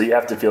South. So you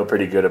have to feel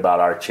pretty good about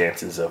our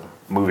chances of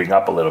moving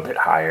up a little bit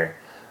higher.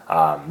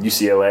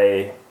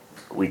 UCLA,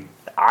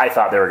 I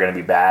thought they were going to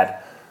be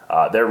bad.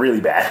 They're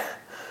really bad.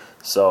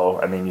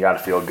 So, you got to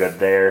feel good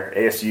there.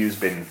 ASU's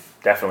been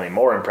definitely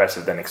more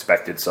impressive than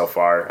expected so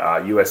far.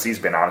 USC's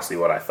been honestly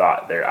what I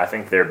thought. I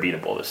think they're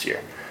beatable this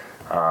year.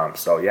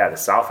 The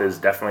South is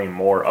definitely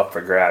more up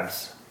for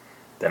grabs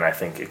than I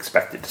think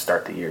expected to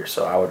start the year.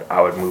 So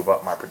I would move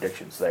up my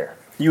predictions there.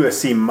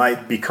 USC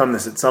might become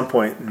this at some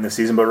point in the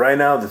season, but right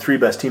now the 3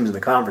 best teams in the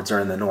conference are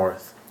in the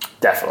North.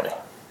 Definitely.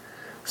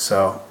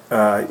 So,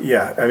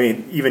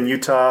 even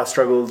Utah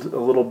struggled a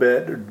little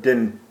bit, or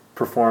didn't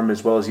perform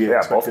as well as you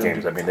expected both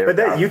games. I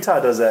mean, Utah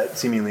does that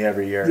seemingly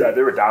every year. Yeah,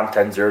 they were down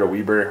 10-0 to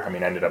Weber. I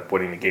mean, ended up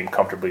winning the game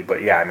comfortably.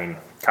 But, yeah, I mean,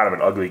 kind of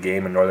an ugly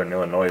game in Northern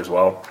Illinois as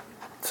well.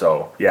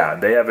 So, yeah,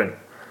 they're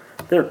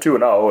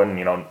 2-0,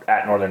 and,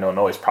 at Northern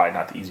Illinois is probably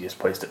not the easiest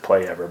place to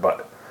play ever.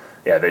 But,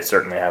 yeah, they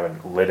certainly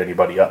haven't lit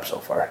anybody up so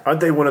far.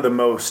 Aren't they one of the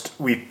most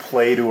we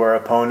play to our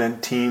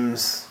opponent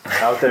teams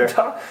out there?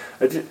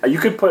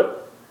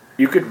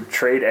 You could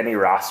trade any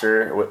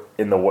roster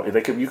in the.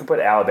 You could put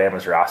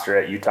Alabama's roster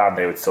at Utah, and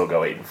they would still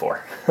go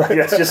 8-4.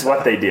 That's just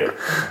what they do.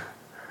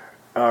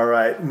 All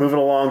right, moving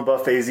along.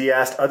 Buff AZ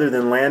asked, other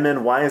than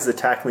Landman, why is the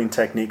tackling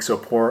technique so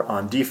poor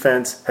on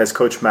defense? Has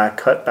Coach Mack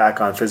cut back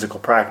on physical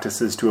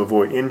practices to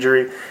avoid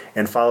injury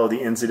and follow the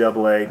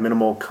NCAA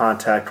minimal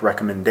contact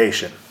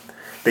recommendation?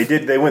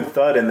 They went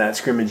thud in that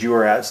scrimmage you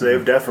were at, so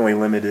they've definitely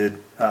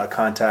limited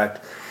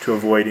contact to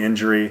avoid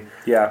injury.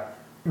 Yeah.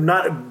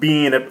 Not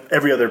being at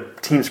every other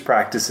team's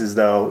practices,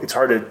 though, it's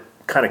hard to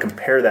kind of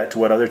compare that to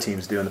what other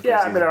teams do in the preseason.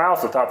 Yeah, I mean, I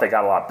also thought they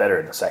got a lot better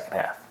in the second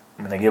half.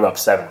 I mean, they gave up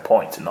 7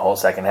 points in the whole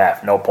second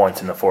half, no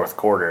points in the fourth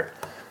quarter.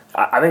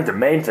 I think the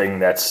main thing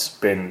that's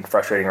been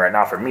frustrating right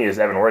now for me is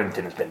Evan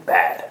Worthington has been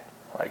bad,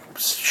 like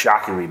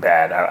shockingly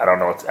bad. I don't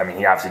know.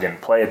 He obviously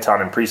didn't play a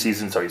ton in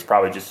preseason, so he's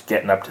probably just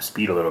getting up to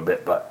speed a little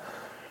bit, but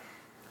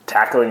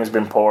tackling has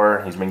been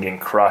poor. He's been getting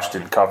crushed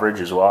in coverage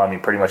as well. I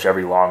mean, pretty much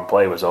every long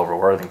play was over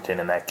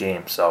Worthington in that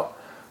game. So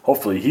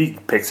hopefully he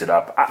picks it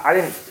up. I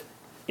didn't,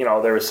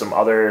 there was some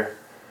other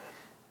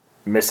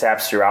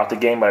mishaps throughout the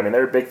game, but I mean,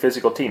 they're a big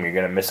physical team. You're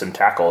going to miss some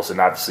tackles, and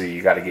obviously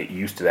you got to get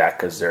used to that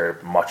because they're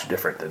much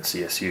different than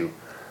CSU.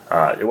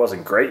 It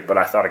wasn't great, but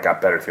I thought it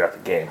got better throughout the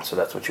game, so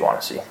that's what you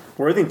want to see.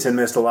 Worthington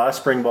missed a lot of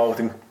spring ball with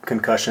a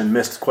concussion,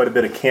 missed quite a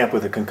bit of camp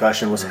with a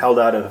concussion, was held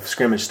out of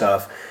scrimmage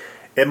stuff.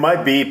 It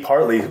might be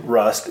partly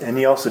rust, and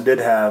he also did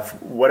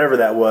have whatever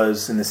that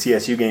was in the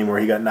CSU game where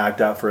he got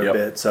knocked out for a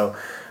bit. So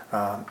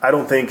I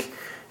don't think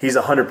he's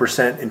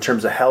 100% in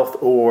terms of health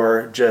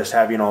or just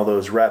having all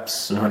those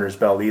reps under his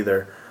belt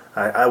either.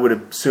 I would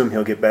assume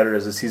he'll get better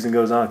as the season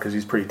goes on because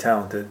he's pretty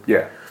talented.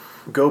 Yeah.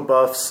 Go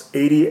Buffs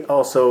 80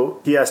 also,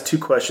 he asked 2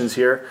 questions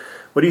here.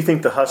 What do you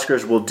think the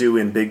Huskers will do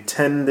in Big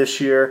Ten this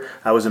year?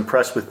 I was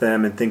impressed with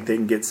them and think they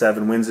can get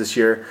 7 wins this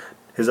year.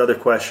 His other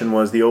question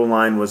was the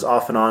O-line was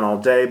off and on all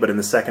day, but in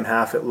the second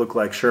half it looked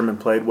like Sherman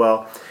played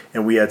well,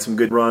 and we had some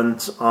good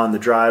runs on the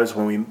drives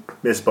when we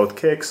missed both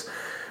kicks.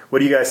 What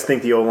do you guys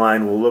think the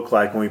O-line will look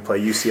like when we play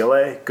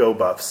UCLA? Go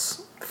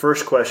Buffs.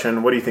 First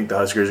question, what do you think the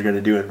Huskers are going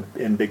to do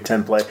in Big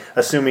Ten play?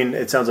 Assuming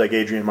it sounds like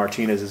Adrian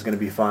Martinez is going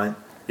to be fine.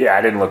 Yeah,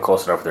 I didn't look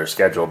close enough at their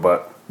schedule,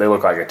 but they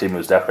look like a team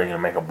who's definitely going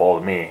to make a bowl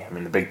of me. I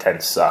mean, the Big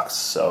Ten sucks,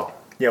 so.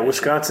 Yeah,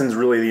 Wisconsin's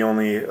really the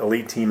only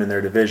elite team in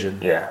their division.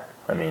 Yeah.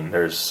 I mean,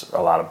 there's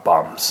a lot of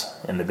bums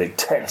in the Big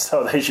Ten,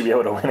 so they should be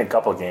able to win a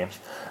couple games.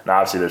 Now,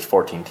 obviously, there's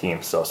 14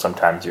 teams, so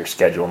sometimes your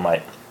schedule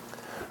might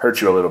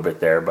hurt you a little bit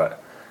there.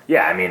 But,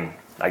 yeah, I mean,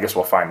 I guess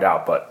we'll find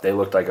out. But they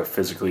looked like a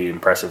physically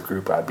impressive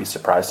group. I'd be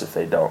surprised if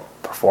they don't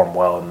perform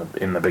well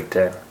in the Big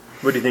Ten.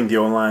 What do you think the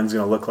O-line is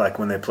going to look like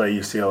when they play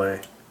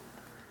UCLA?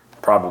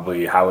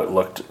 Probably how it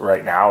looked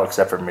right now,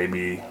 except for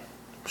maybe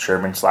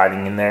Sherman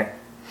sliding in there.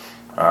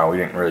 We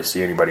didn't really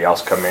see anybody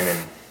else come in and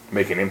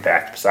make an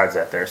impact besides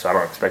that there, so I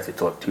don't expect it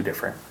to look too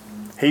different.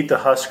 Hate the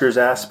Huskers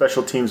asked,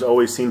 special teams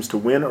always seems to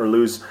win or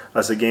lose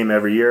us a game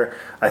every year.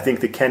 I think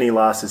the Kenny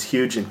loss is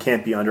huge and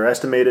can't be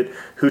underestimated.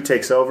 Who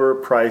takes over,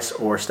 Price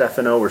or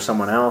Stefano or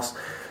someone else?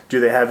 Do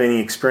they have any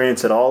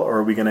experience at all, or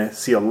are we going to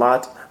see a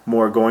lot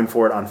more going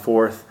for it on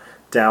 4th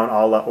down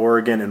a la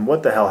Oregon? And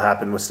what the hell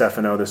happened with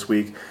Stefano this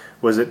week?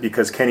 Was it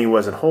because Kenny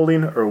wasn't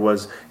holding, or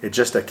was it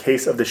just a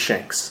case of the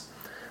shanks?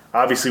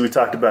 Obviously, we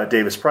talked about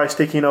Davis Price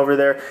taking over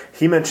there.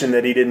 He mentioned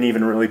that he didn't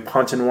even really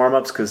punt in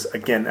warmups because,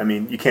 again, I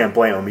mean, you can't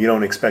blame him. You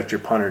don't expect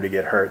your punter to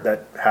get hurt.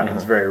 That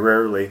happens very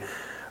rarely.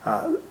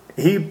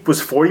 He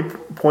was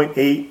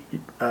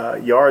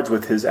 40.8 yards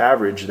with his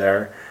average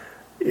there.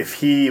 If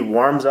he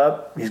warms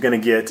up, he's going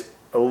to get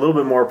a little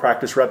bit more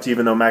practice reps,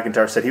 even though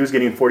McIntyre said he was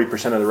getting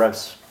 40% of the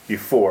reps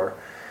before.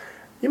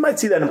 You might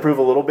see that improve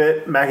a little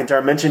bit.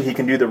 McIntyre mentioned he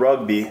can do the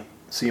rugby,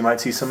 so you might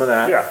see some of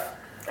that. Yeah.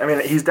 I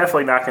mean, he's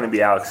definitely not going to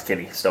be Alex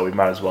Kinney, so we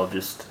might as well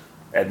just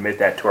admit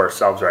that to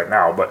ourselves right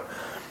now. But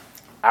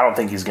I don't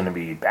think he's going to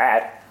be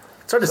bad.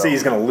 It's hard to say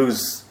he's going to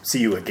lose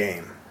CU a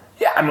game.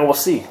 Yeah, I mean, we'll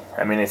see.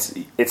 I mean,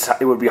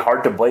 it would be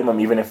hard to blame him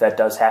even if that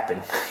does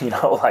happen.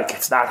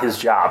 It's not his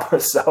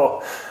job.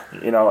 So,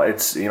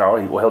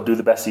 he'll do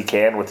the best he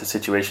can with the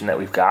situation that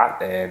we've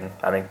got, and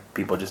I think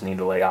people just need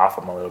to lay off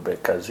him a little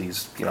bit because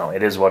he's,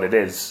 it is what it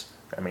is.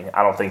 I mean,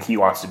 I don't think he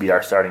wants to be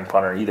our starting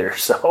punter either.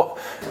 So,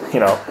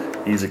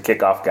 he's a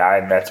kickoff guy,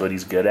 and that's what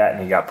he's good at,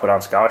 and he got put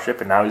on scholarship,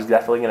 and now he's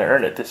definitely going to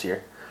earn it this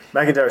year.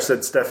 McIntyre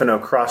said Stefano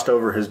crossed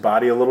over his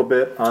body a little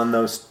bit on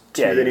those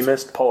two that he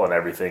missed. Pulling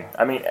everything.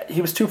 I mean,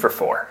 he was 2 for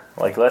 4.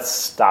 Let's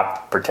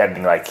stop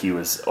pretending like he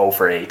was 0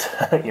 for 8.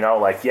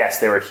 Yes,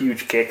 they were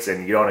huge kicks,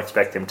 and you don't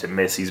expect him to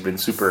miss. He's been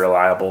super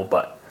reliable,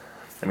 but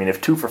I mean,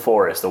 if 2 for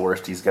 4 is the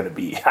worst he's going to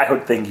be, I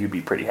would think you'd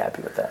be pretty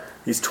happy with that.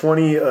 He's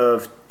 20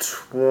 of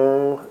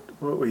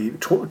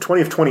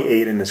 20 of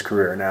 28 in his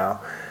career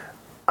now.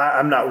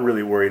 I'm not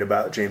really worried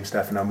about James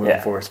Stefano moving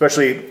forward,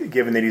 especially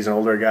given that he's an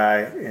older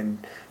guy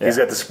and he's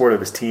got the support of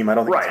his team. I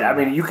don't think right. I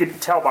mean, you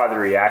could tell by the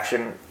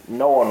reaction,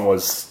 no one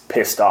was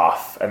pissed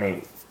off. I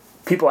mean,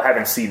 people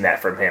haven't seen that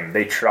from him.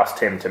 They trust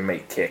him to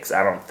make kicks.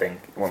 I don't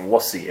think. Well, we'll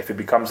see. If it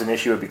becomes an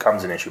issue, it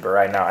becomes an issue. But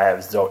right now, I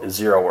have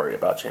zero worry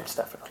about James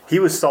Stefano. He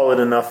was solid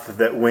enough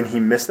that when he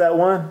missed that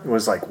one, it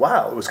was like,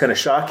 wow, it was kind of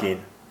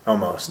shocking.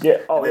 Almost. Yeah.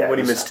 Oh, and then when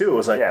he missed two, it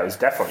was like... Yeah, it was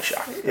definitely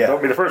shocking. Yeah. I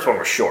mean, the first one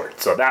was short,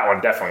 so that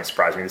one definitely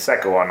surprised me. The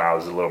second one I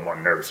was a little more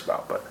nervous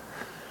about, but...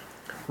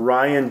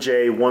 Ryan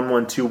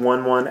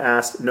J11211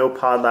 asked, no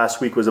pod last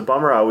week was a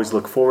bummer. I always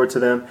look forward to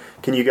them.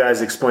 Can you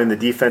guys explain the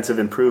defensive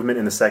improvement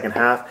in the second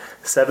half?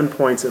 7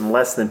 points and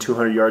less than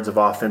 200 yards of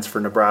offense for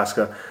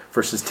Nebraska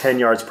versus 10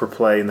 yards per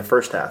play in the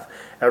first half.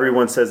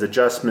 Everyone says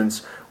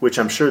adjustments, which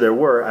I'm sure there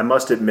were. I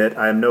must admit,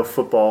 I am no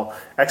football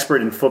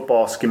expert in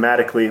football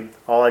schematically.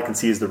 All I can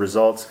see is the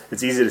results.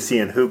 It's easy to see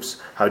in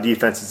hoops how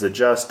defenses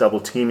adjust,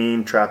 double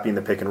teaming, trapping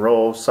the pick and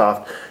roll,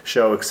 soft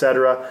show,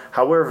 etc.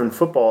 However, in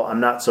football, I'm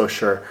not so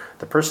sure.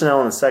 The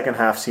personnel in the second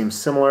half seems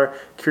similar.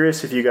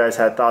 Curious if you guys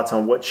had thoughts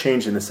on what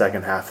changed in the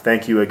second half.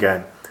 Thank you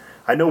again.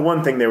 I know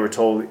one thing they were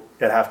told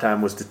at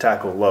halftime was to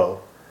tackle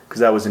low, because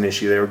that was an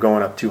issue. They were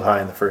going up too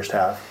high in the first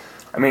half.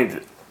 I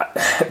mean,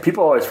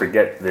 people always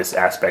forget this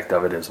aspect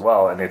of it as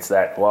well, and it's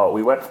that, well,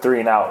 we went 3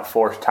 and out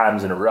 4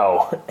 times in a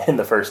row in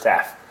the first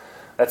half.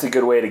 That's a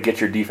good way to get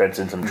your defense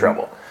in some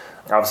trouble.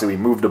 Obviously, we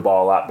moved the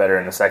ball a lot better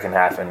in the second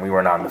half, and we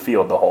weren't on the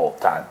field the whole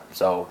time,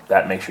 so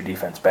that makes your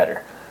defense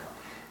better.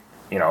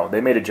 You know,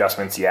 they made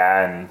adjustments,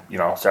 and, you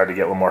know, started to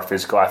get a little more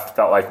physical. I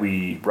felt like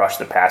we rushed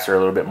the passer a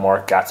little bit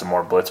more, got some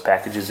more blitz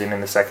packages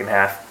in the second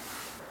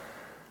half.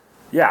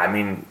 Yeah, I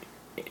mean,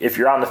 if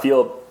you're on the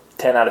field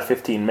 10 out of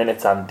 15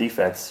 minutes on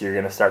defense, you're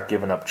going to start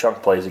giving up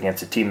chunk plays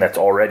against a team that's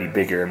already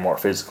bigger and more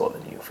physical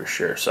than you, for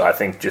sure. So I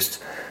think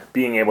just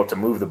being able to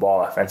move the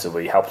ball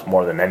offensively helps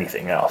more than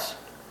anything else.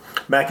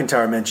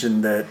 McIntyre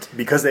mentioned that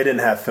because they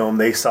didn't have film,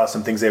 they saw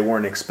some things they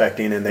weren't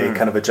expecting, and they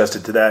kind of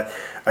adjusted to that.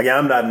 Again,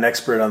 I'm not an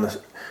expert on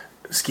the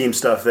scheme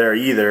stuff there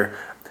either.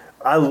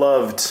 I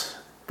loved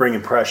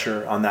bringing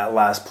pressure on that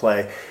last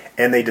play,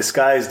 and they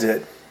disguised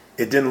it.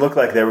 It didn't look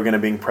like they were going to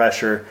bring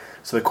pressure.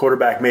 So the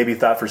quarterback maybe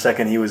thought for a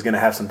second he was going to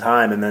have some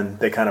time, and then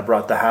they kind of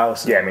brought the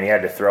house. Yeah, I mean, he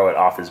had to throw it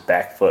off his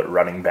back foot,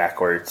 running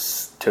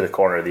backwards to the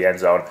corner of the end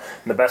zone.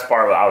 And the best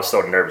part, I was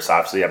so nervous,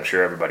 obviously. I'm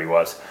sure everybody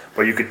was.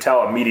 But you could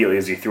tell immediately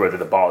as he threw it that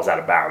the ball was out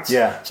of bounds.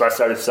 Yeah. So I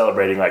started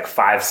celebrating like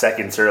 5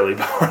 seconds early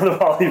before the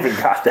ball even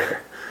got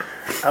there.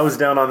 I was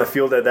down on the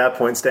field at that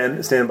point,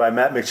 standing by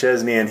Matt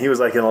McChesney, and he was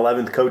like an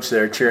 11th coach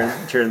there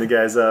cheering the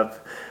guys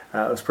up.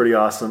 It was pretty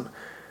awesome.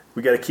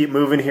 We got to keep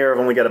moving here. I've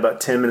only got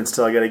about 10 minutes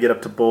till I got to get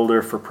up to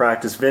Boulder for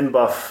practice. Vin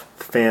Buff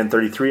fan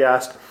 33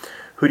 asked,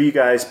 who do you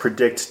guys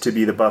predict to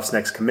be the Buffs'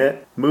 next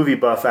commit? Movie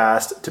Buff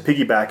asked, to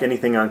piggyback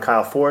anything on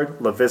Kyle Ford,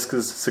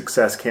 Laviska's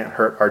success can't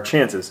hurt our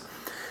chances.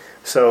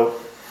 So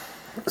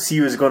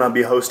CU is going to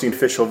be hosting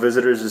official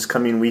visitors this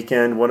coming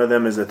weekend. One of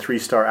them is a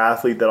 3-star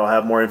athlete that I'll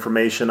have more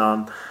information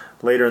on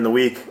later in the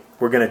week.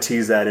 We're going to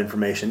tease that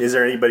information. Is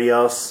there anybody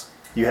else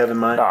you have in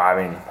mind? No,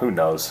 I mean, who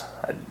knows?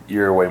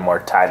 You're way more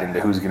tied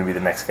into who's going to be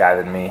the next guy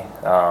than me.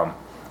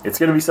 It's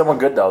going to be someone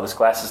good, though. This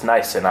class is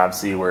nice, and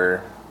obviously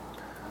we're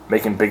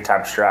making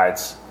big-time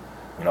strides.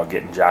 You know,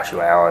 getting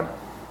Joshua Allen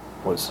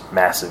was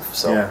massive.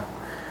 So yeah.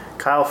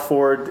 Kyle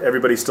Ford,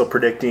 everybody's still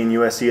predicting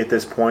USC at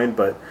this point,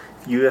 but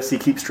if USC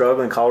keeps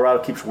struggling,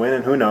 Colorado keeps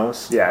winning, who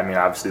knows? Yeah, I mean,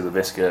 obviously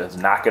Laviska is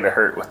not going to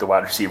hurt with the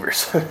wide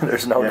receivers.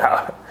 There's no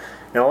doubt.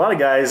 And a lot of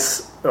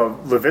guys,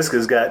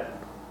 Laviska's got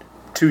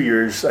 2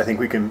 years, I think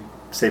we can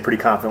say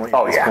pretty confidently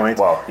at this point.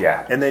 Well,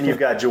 yeah. And then you've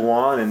got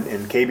Jawan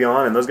and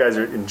Kabion, and those guys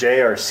and Jay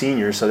are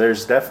seniors, so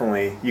there's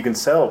definitely, you can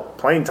sell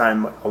playing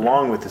time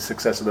along with the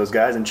success of those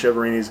guys, and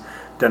Chiavarini's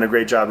done a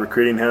great job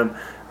recruiting him.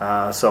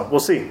 So we'll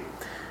see.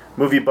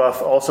 Movie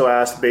Buff also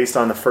asked, based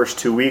on the first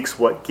 2 weeks,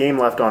 what game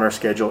left on our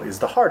schedule is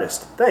the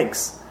hardest?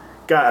 Thanks.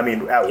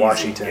 At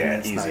Washington.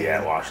 Yeah, easy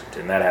at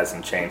Washington. That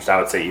hasn't changed. I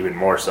would say even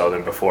more so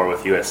than before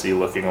with USC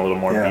looking a little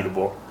more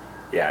beatable.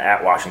 Yeah,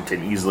 at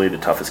Washington, easily the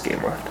toughest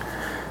game left.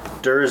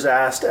 Durs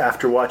asked,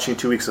 after watching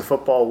 2 weeks of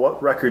football,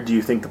 what record do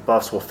you think the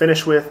Buffs will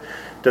finish with?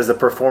 Does the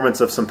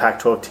performance of some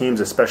Pac-12 teams,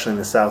 especially in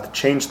the South,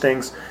 change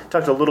things?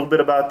 Talked a little bit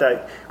about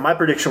that. My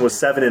prediction was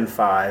 7-5.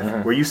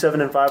 Mm-hmm. Were you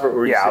 7-5 or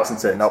were you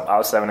 6-6? Nope, I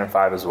was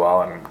 7-5 as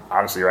well. And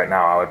honestly, right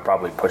now, I would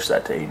probably push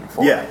that to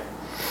 8-4. Yeah,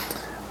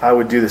 I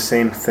would do the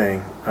same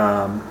thing.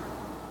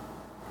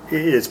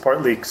 It's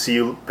partly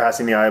CU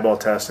passing the eyeball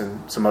test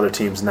and some other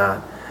teams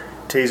not.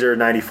 Taser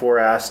 94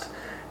 asked,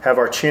 have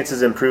our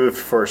chances improved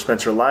for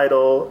Spencer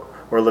Lytle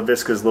or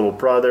Laviska's little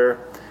brother?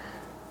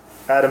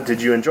 Adam,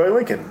 did you enjoy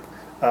Lincoln?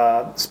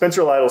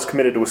 Spencer Lytle's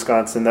committed to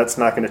Wisconsin. That's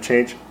not going to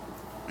change.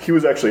 He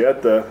was actually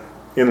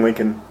in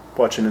Lincoln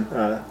watching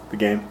the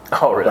game.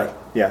 Oh, really? But,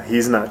 yeah,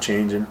 he's not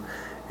changing.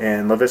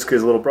 And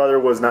Laviska's little brother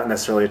was not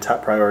necessarily a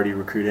top priority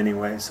recruit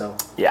anyway. So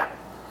yeah.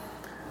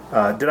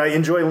 Did I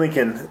enjoy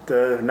Lincoln?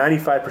 The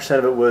 95%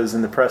 of it was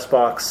in the press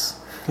box.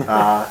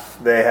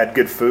 They had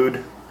good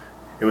food.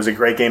 It was a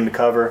great game to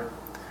cover.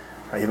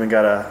 I even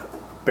got a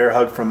bear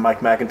hug from Mike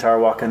McIntyre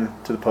walking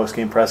to the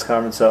post-game press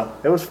conference, so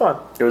it was fun.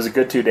 It was a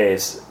good 2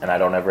 days, and I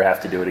don't ever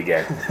have to do it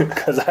again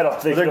because I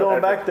don't think they're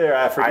going back there.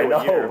 I forget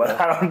what year, but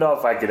I don't know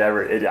if I could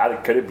ever.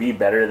 Could it be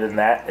better than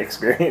that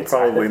experience?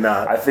 Probably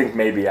not. I think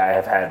maybe I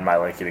have had my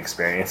Lincoln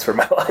experience for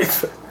my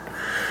life.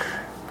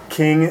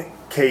 King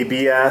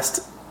KB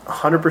asked,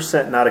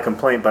 100% not a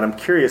complaint, but I'm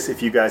curious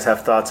if you guys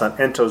have thoughts on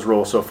Ento's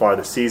role so far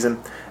this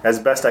season. As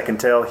best I can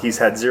tell, he's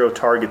had 0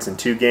 targets in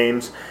 2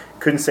 games.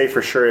 Couldn't say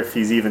for sure if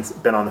he's even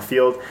been on the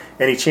field.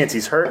 Any chance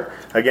he's hurt?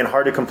 Again,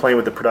 hard to complain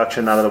with the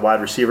production out of the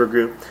wide receiver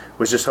group.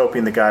 Was just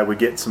hoping the guy would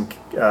get some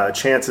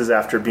chances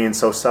after being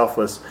so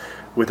selfless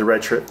with the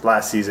red shirt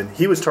last season.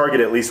 He was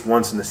targeted at least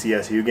once in the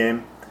CSU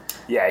game.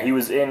 Yeah, he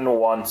was in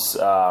once.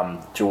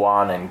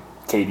 Juwan and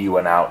KD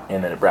went out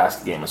in the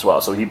Nebraska game as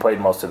well, so he played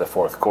most of the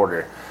fourth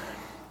quarter.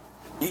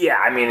 Yeah,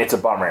 I mean, it's a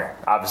bummer.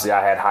 Obviously,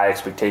 I had high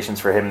expectations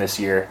for him this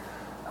year.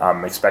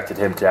 Expected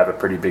him to have a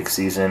pretty big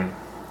season.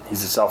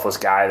 He's a selfless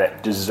guy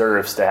that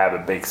deserves to have a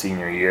big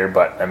senior year,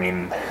 but, I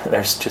mean,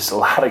 there's just a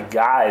lot of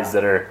guys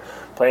that are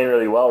playing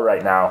really well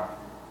right now.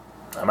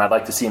 I'd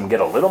like to see him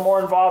get a little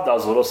more involved. I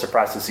was a little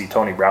surprised to see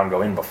Tony Brown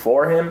go in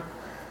before him.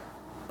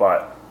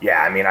 But,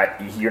 yeah, I mean,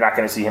 you're not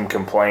going to see him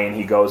complain.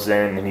 He goes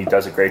in and he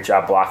does a great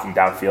job blocking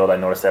downfield. I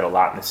noticed that a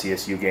lot in the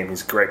CSU game.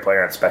 He's a great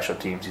player on special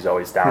teams. He's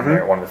always down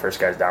there, one of the first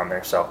guys down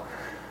there. So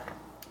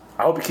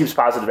I hope he keeps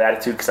positive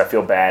attitude because I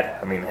feel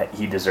bad. I mean,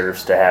 he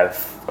deserves to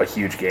have a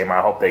huge game. I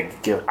hope they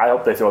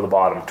throw the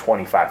ball at him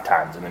 25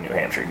 times in the New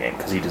Hampshire game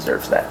because he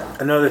deserves that.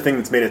 Another thing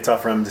that's made it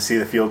tough for him to see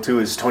the field too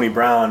is Tony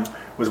Brown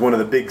was one of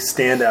the big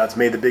standouts,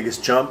 made the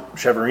biggest jump.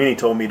 Cheverini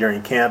told me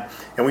during camp,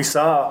 and we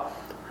saw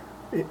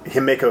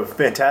him make a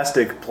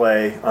fantastic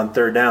play on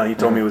third down. He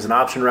told me it was an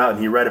option route, and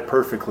he read it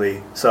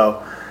perfectly.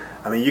 So,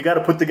 I mean, you got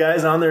to put the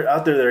guys out there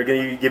that are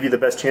going to give you the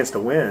best chance to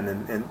win.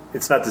 And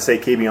it's not to say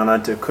KB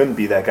Onanta couldn't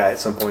be that guy at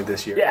some point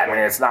this year. Yeah, I mean,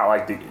 it's not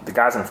like the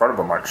guys in front of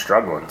him aren't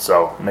struggling,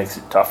 so it makes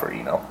it tougher,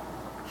 you know.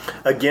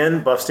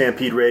 Again, Buff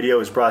Stampede Radio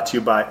is brought to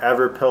you by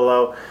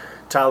Everpillow.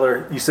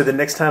 Tyler, you said the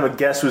next time a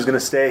guest was going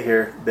to stay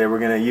here, they were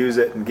going to use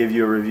it and give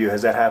you a review.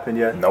 Has that happened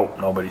yet? Nope,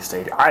 nobody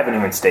stayed here. I haven't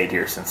even stayed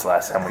here since the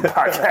last time we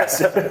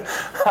podcasted.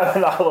 I've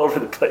been all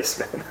over the place,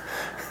 man.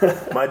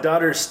 My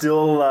daughter's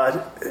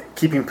still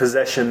keeping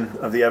possession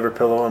of the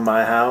Everpillow in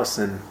my house,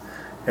 and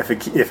if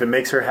it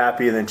makes her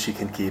happy, then she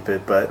can keep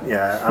it. But,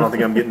 yeah, I don't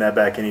think I'm getting that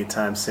back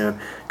anytime soon.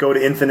 Go to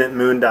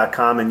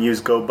infinitemoon.com and use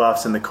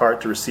GoBuffs in the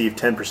cart to receive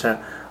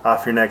 10%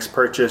 off your next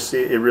purchase.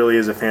 It really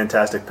is a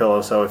fantastic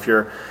pillow. So if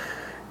you're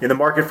in the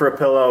market for a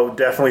pillow,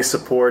 definitely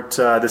support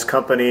this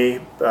company,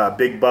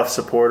 big Buff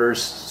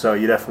supporters, so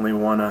you definitely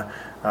want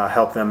to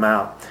help them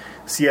out.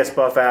 CS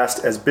Buff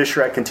asked, as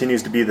Bishrat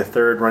continues to be the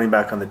third running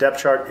back on the depth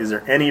chart, is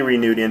there any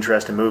renewed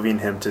interest in moving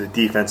him to the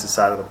defensive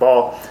side of the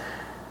ball?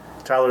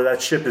 Tyler,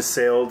 that ship has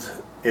sailed.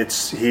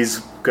 He's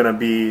going to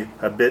be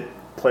a bit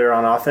player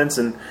on offense,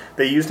 and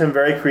they used him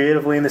very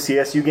creatively in the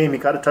CSU game. He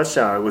caught a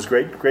touchdown. It was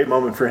a great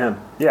moment for him.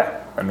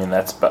 Yeah, I mean,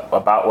 that's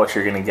about what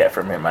you're going to get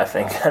from him, I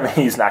think. I mean,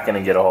 he's not going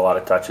to get a whole lot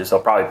of touches.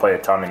 He'll probably play a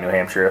ton in New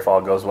Hampshire if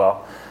all goes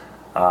well.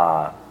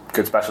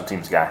 Good special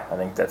teams guy. I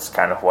think that's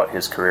kind of what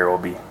his career will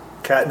be.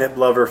 Catnip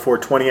Lover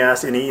 420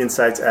 asked, any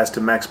insights as to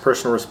Mac's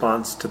personal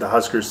response to the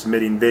Huskers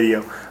submitting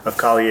video of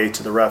Collier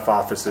to the ref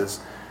offices?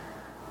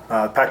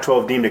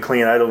 Pac-12 deemed it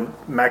clean.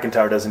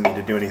 McIntyre doesn't need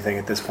to do anything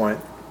at this point.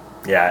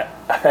 Yeah,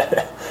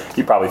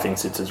 he probably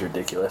thinks it's as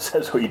ridiculous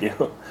as we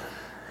do.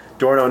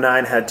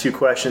 Dorno9 had 2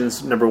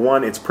 questions. Number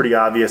 1, it's pretty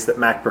obvious that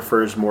Mac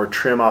prefers more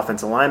trim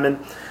offensive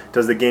linemen.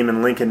 Does the game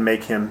in Lincoln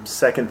make him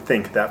second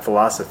think that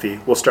philosophy?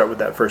 We'll start with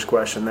that first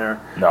question there.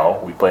 No,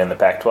 we play in the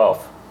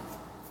Pac-12.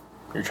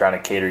 You're trying to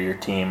cater your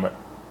team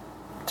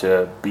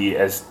to be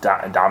as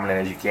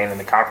dominant as you can in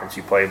the conference.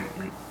 You play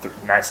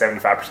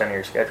 75% of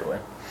your schedule in.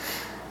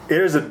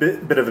 There's a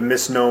bit of a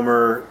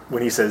misnomer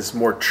when he says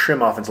more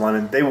trim offensive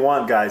linemen. They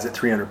want guys at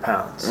 300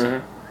 pounds.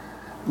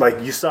 Mm-hmm. Like,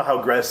 you saw how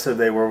aggressive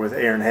they were with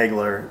Aaron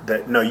Hagler,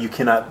 that, no, you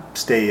cannot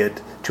stay at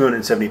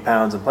 270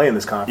 pounds and play in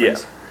this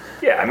conference.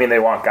 Yeah, I mean, they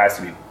want guys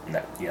to be,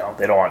 they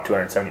don't want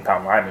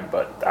 270-pound linemen,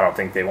 but I don't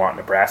think they want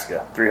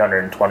Nebraska.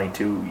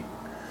 322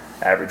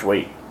 average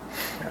weight.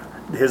 Yeah.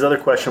 His other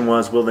question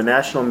was, will the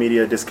national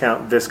media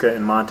discount Visca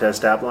and Montez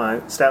stat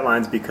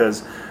lines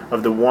because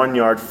of the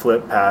 1-yard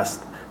flip pass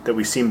that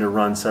we seem to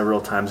run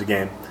several times a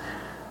game?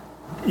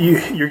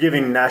 You're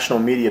giving national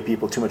media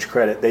people too much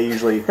credit. They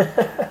usually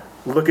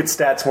look at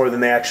stats more than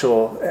they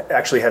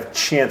actually have a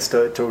chance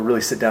to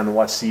really sit down and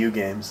watch CU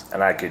games.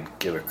 And I could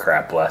give a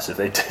crap less if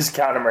they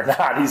discount him or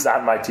not. He's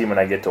on my team and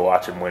I get to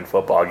watch him win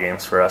football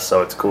games for us,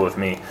 so it's cool with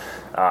me.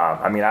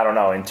 I mean, I don't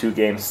know. In 2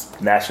 games,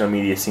 national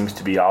media seems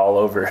to be all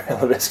over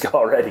Laviska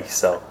already.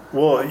 So,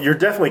 well, you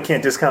definitely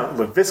can't discount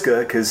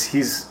Laviska because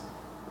he's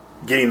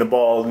getting the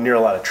ball near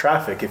a lot of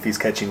traffic if he's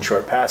catching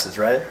short passes,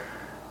 right?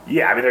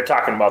 Yeah, I mean, they're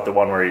talking about the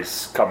one where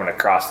he's coming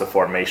across the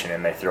formation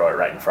and they throw it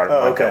right in front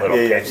of him, that little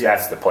pitch. Yeah.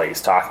 That's the play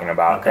he's talking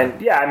about. Okay.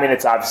 And, yeah, I mean,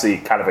 it's obviously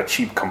kind of a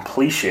cheap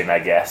completion, I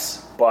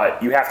guess,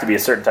 but you have to be a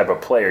certain type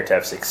of player to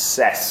have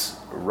success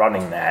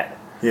running that.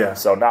 Yeah.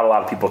 So not a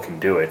lot of people can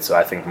do it, so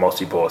I think most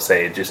people will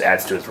say it just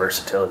adds to his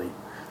versatility.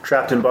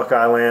 Trapped in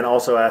Buckeye Land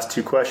also asked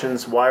 2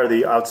 questions. Why are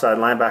the outside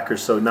linebackers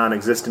so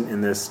non-existent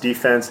in this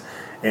defense?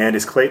 And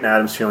is Clayton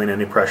Adams feeling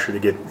any pressure to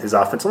get his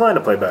offensive line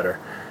to play better?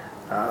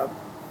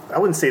 I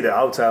wouldn't say the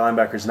outside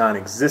linebacker is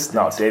non-existent.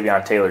 No,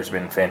 Davion Taylor's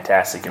been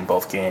fantastic in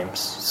both games.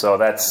 So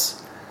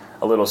that's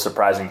a little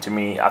surprising to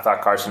me. I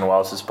thought Carson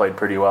Wells has played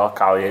pretty well.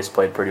 Collier's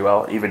played pretty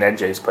well. Even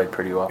NJ's played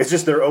pretty well. It's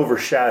just they're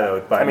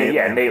overshadowed by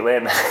Nate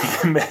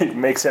Landman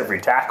makes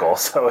every tackle,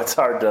 so it's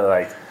hard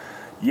to,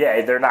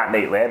 they're not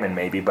Nate Landman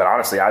maybe, but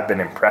honestly, I've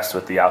been impressed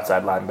with the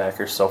outside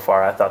linebackers so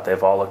far. I thought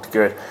they've all looked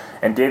good.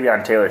 And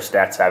Davion Taylor's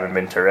stats haven't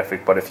been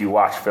terrific, but if you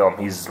watch film,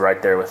 he's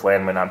right there with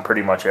Landman on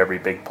pretty much every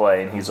big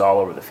play, and he's all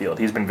over the field.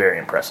 He's been very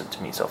impressive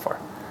to me so far.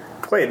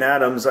 Clayton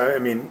Adams, I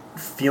mean,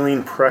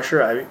 feeling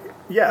pressure,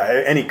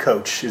 any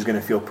coach is going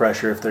to feel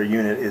pressure if their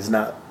unit is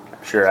not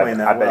playing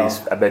that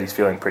well. I bet he's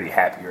feeling pretty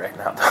happy right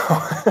now,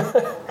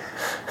 though.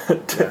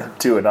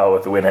 2-0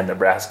 with the win in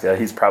Nebraska.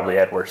 He's probably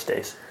had worse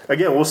days.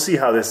 Again, we'll see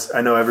how this –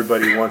 I know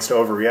everybody wants to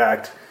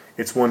overreact.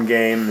 It's one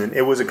game, and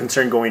it was a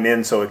concern going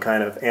in, so it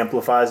kind of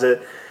amplifies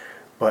it.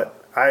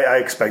 But I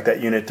expect that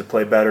unit to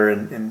play better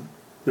in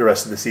the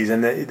rest of the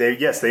season.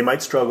 They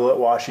might struggle at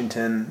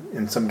Washington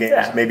in some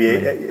games, maybe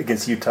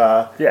against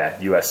Utah. Yeah,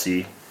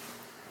 USC.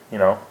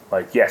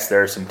 Yes,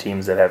 there are some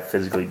teams that have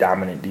physically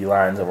dominant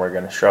D-lines, and we're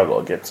going to struggle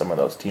against some of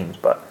those teams.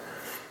 But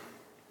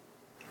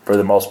for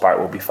the most part,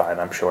 we'll be fine,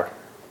 I'm sure.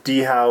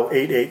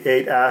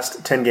 DHow888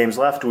 asked, 10 games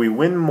left. Do we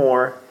win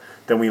more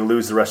than we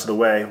lose the rest of the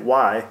way?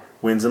 Why?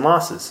 Wins and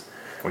losses.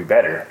 We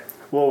better.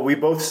 Well, we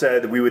both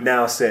said we would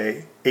now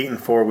say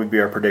 8-4 would be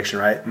our prediction,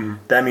 right? Mm-hmm.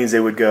 That means they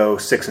would go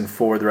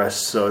 6-4 the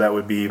rest, so that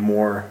would be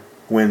more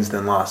wins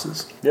than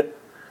losses. Yep.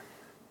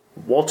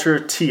 Walter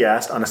T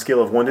asked, on a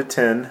scale of 1 to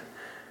 10,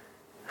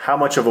 how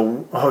much of a...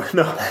 Oh,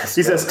 no.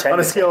 He says, on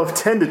a scale of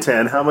 10 to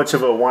 10, how much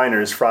of a whiner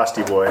is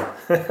Frosty Boy?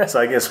 So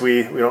I guess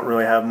we don't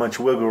really have much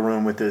wiggle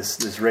room with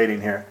this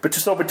rating here. But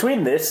so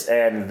between this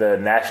and the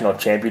national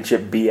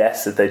championship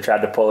BS that they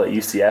tried to pull at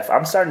UCF,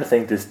 I'm starting to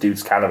think this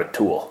dude's kind of a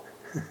tool.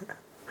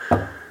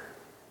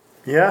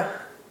 Yeah.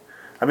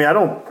 I mean, I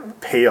don't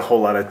pay a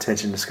whole lot of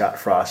attention to Scott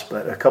Frost,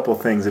 but a couple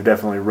of things have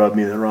definitely rubbed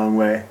me the wrong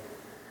way.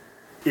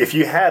 If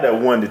you had a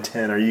 1 to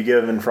 10, are you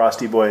giving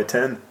Frosty Boy a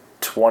 10?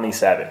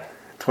 27.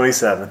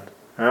 27.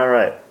 All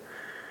right.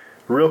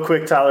 Real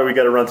quick, Tyler, we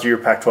got to run through your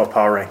Pac-12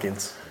 power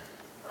rankings.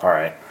 All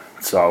right.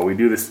 So we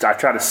do this. I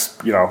try to,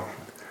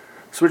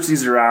 switch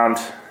these around.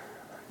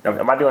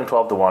 Am I doing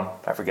 12 to 1?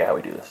 I forget how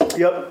we do this.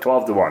 Yep.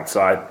 12 to 1.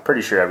 So I'm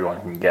pretty sure everyone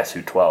can guess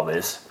who 12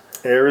 is.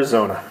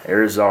 Arizona.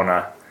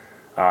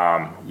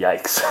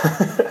 Yikes.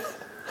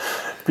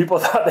 People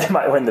thought they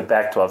might win the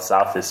Pac-12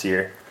 South this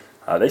year.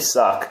 They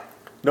suck.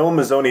 Noah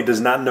Mazzoni does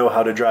not know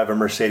how to drive a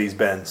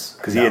Mercedes-Benz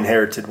because he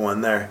inherited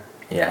one there.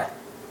 Yeah.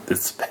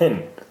 It's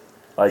been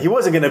he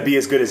wasn't going to be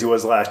as good as he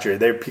was last year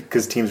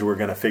because teams were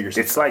going to figure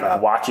something out. It's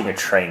like watching a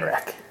train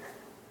wreck,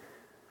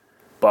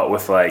 but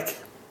with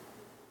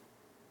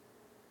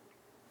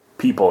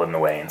people in the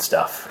way and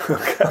stuff.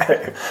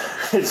 Okay.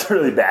 It's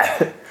really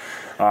bad.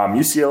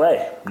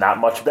 UCLA, not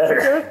much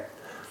better.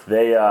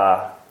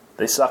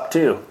 They suck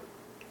too.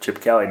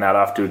 Chip Kelly not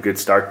off to a good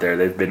start there.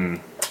 They've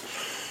been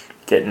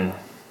getting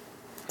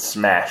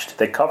smashed.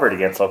 They covered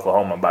against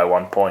Oklahoma by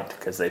 1 point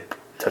because they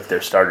took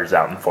their starters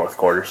out in the fourth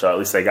quarter, so at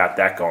least they got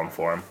that going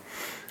for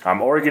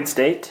them. Oregon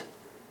State,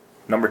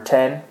 number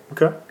 10.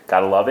 Okay.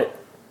 Gotta love it.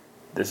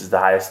 This is the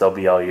highest they'll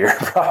be all year,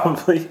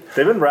 probably.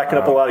 They've been racking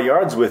up a lot of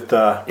yards with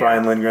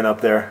Brian Lindgren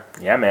up there.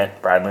 Yeah, man.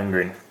 Brian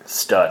Lindgren,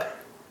 stud.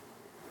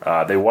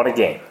 They won a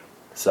game,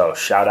 so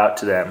shout out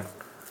to them.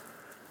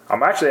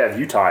 Actually have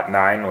Utah at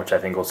 9, which I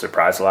think will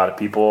surprise a lot of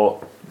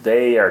people.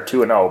 They are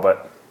 2-0,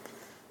 but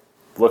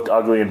looked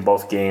ugly in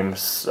both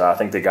games. I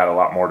think they got a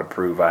lot more to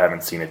prove. I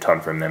haven't seen a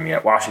ton from them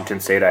yet. Washington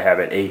State I have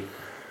at 8.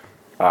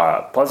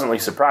 Pleasantly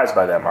surprised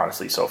by them,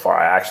 honestly, so far.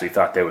 I actually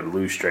thought they would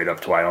lose straight up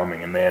to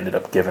Wyoming, and they ended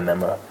up giving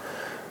them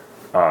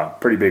a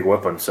pretty big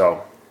whipping.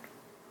 So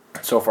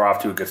far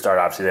off to a good start.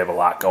 Obviously, they have a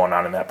lot going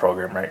on in that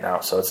program right now,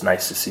 so it's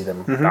nice to see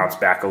them bounce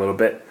back a little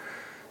bit.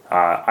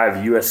 I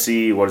have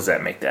USC. What does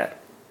that make that?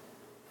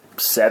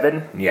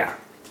 7? Yeah.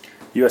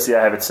 USC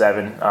I have at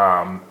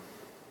 7.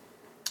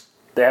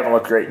 They haven't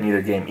looked great in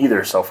either game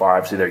either so far.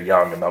 Obviously, they're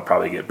young, and they'll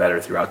probably get better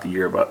throughout the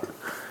year, but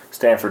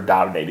Stanford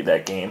dominated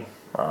that game.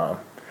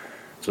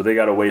 So they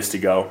got a ways to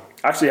go.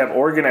 I actually have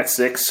Oregon at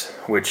 6,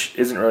 which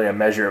isn't really a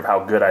measure of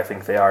how good I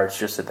think they are. It's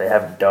just that they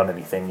haven't done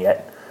anything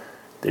yet.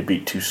 They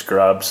beat 2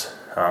 scrubs.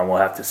 We'll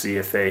have to see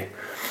if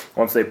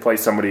once they play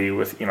somebody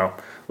with, a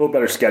little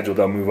better schedule,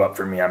 they'll move up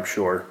for me, I'm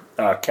sure.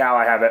 Cal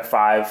I have at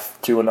 5,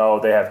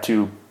 2-0. They have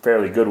 2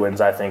 fairly good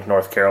wins, I think,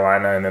 North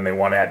Carolina, and then they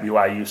won at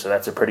BYU, so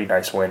that's a pretty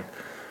nice win.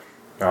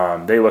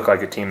 They look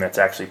like a team that's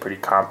actually pretty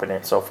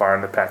competent so far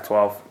in the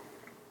Pac-12.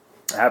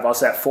 I have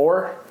us at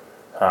 4.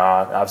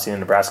 Obviously, the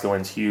Nebraska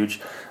win's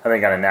huge. I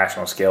think on a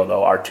national scale,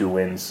 though, our 2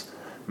 wins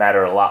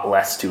matter a lot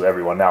less to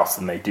everyone else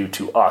than they do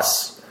to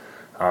us.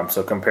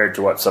 So compared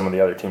to what some of the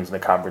other teams in the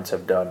conference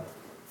have done,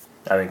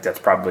 I think that's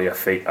probably a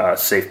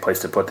safe place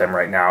to put them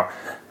right now.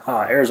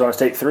 Arizona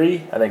State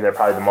 3, I think they're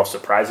probably the most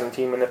surprising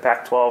team in the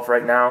Pac-12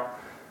 right now.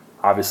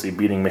 Obviously,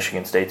 beating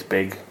Michigan State's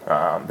big.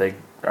 They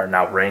are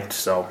now ranked,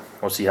 so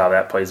we'll see how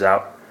that plays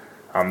out.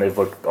 They've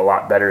looked a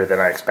lot better than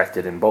I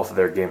expected in both of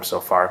their games so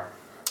far.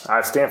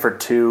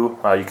 Stanford 2,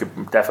 you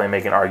could definitely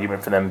make an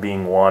argument for them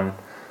being 1.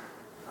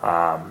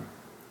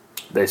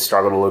 They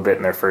struggled a little bit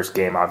in their first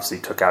game, obviously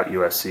took out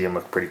USC and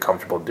looked pretty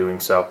comfortable doing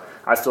so.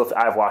 I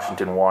have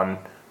Washington 1.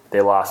 They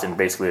lost in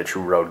basically a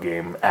true road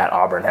game at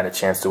Auburn, had a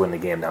chance to win the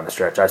game down the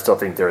stretch. I still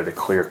think they're the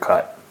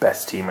clear-cut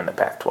best team in the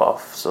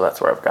Pac-12, so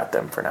that's where I've got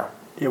them for now.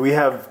 Yeah, we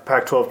have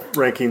Pac-12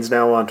 rankings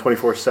now on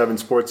 24/7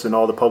 Sports and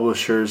all the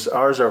publishers.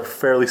 Ours are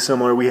fairly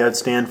similar. We had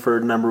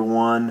Stanford number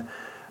 1,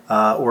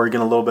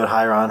 Oregon a little bit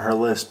higher on her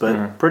list,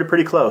 but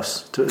pretty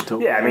close to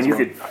yeah, I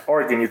mean,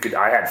 Oregon,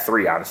 I had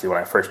 3, honestly, when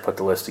I first put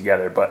the list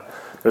together, but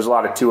there's a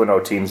lot of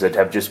 2-0 teams that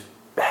have just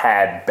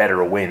had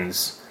better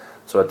wins.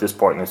 So at this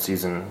point in the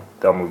season,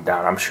 they'll move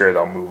down. I'm sure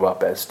they'll move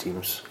up as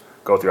teams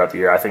go throughout the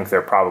year. I think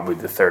they're probably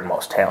the 3rd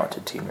most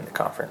talented team in the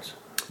conference.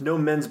 No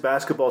men's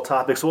basketball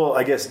topics. Well,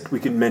 I guess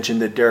we could mention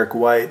that Derek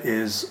White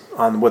is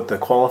on the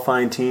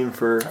qualifying team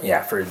for...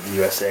 Yeah, for the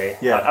USA.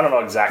 Yeah. I don't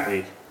know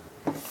exactly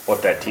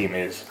what that team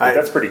is, but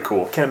that's pretty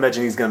cool. Can't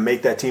imagine he's going to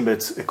make that team, but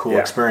it's a cool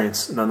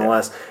experience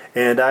nonetheless.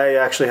 Yeah. And I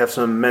actually have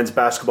some men's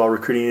basketball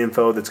recruiting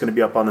info that's going to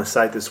be up on the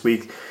site this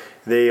week.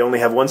 They only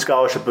have 1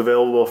 scholarship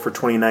available for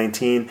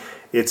 2019.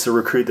 It's a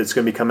recruit that's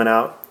going to be coming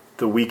out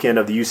the weekend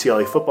of the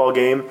UCLA football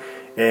game,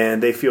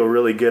 and they feel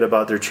really good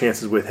about their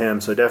chances with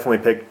him. So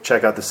definitely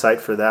check out the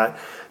site for that.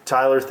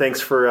 Tyler, thanks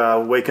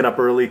for waking up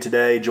early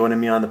today, joining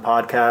me on the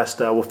podcast.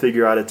 We'll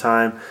figure out a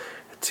time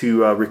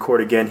to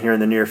record again here in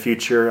the near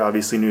future.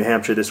 Obviously, New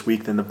Hampshire this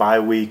week, then the bye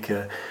week,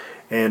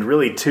 and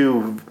really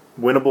 2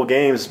 winnable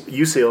games,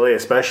 UCLA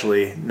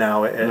especially,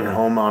 now at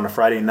home on a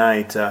Friday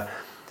night.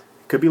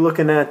 Could be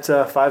looking at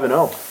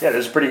 5-0. Yeah,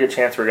 there's a pretty good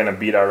chance we're going to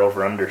beat our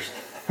over-unders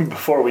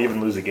before we even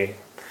lose a game.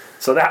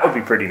 So that would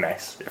be pretty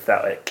nice if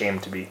that came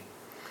to be.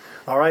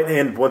 All right,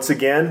 and once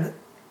again,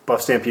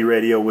 Buff Stampede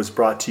Radio was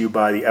brought to you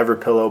by the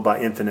Everpillow by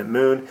Infinite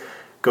Moon.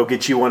 Go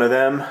get you one of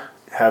them.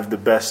 Have the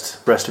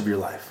best rest of your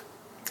life.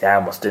 Yeah, I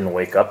almost didn't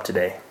wake up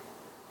today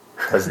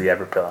because of the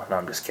Everpillow. No,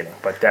 I'm just kidding.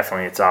 But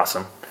definitely it's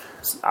awesome.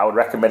 I would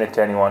recommend it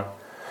to anyone.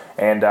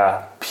 And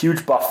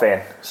huge Buff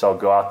fan, so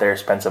go out there,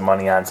 spend some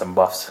money on some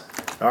Buffs.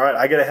 All right,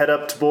 I got to head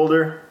up to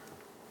Boulder.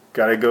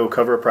 Got to go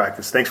cover a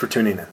practice. Thanks for tuning in.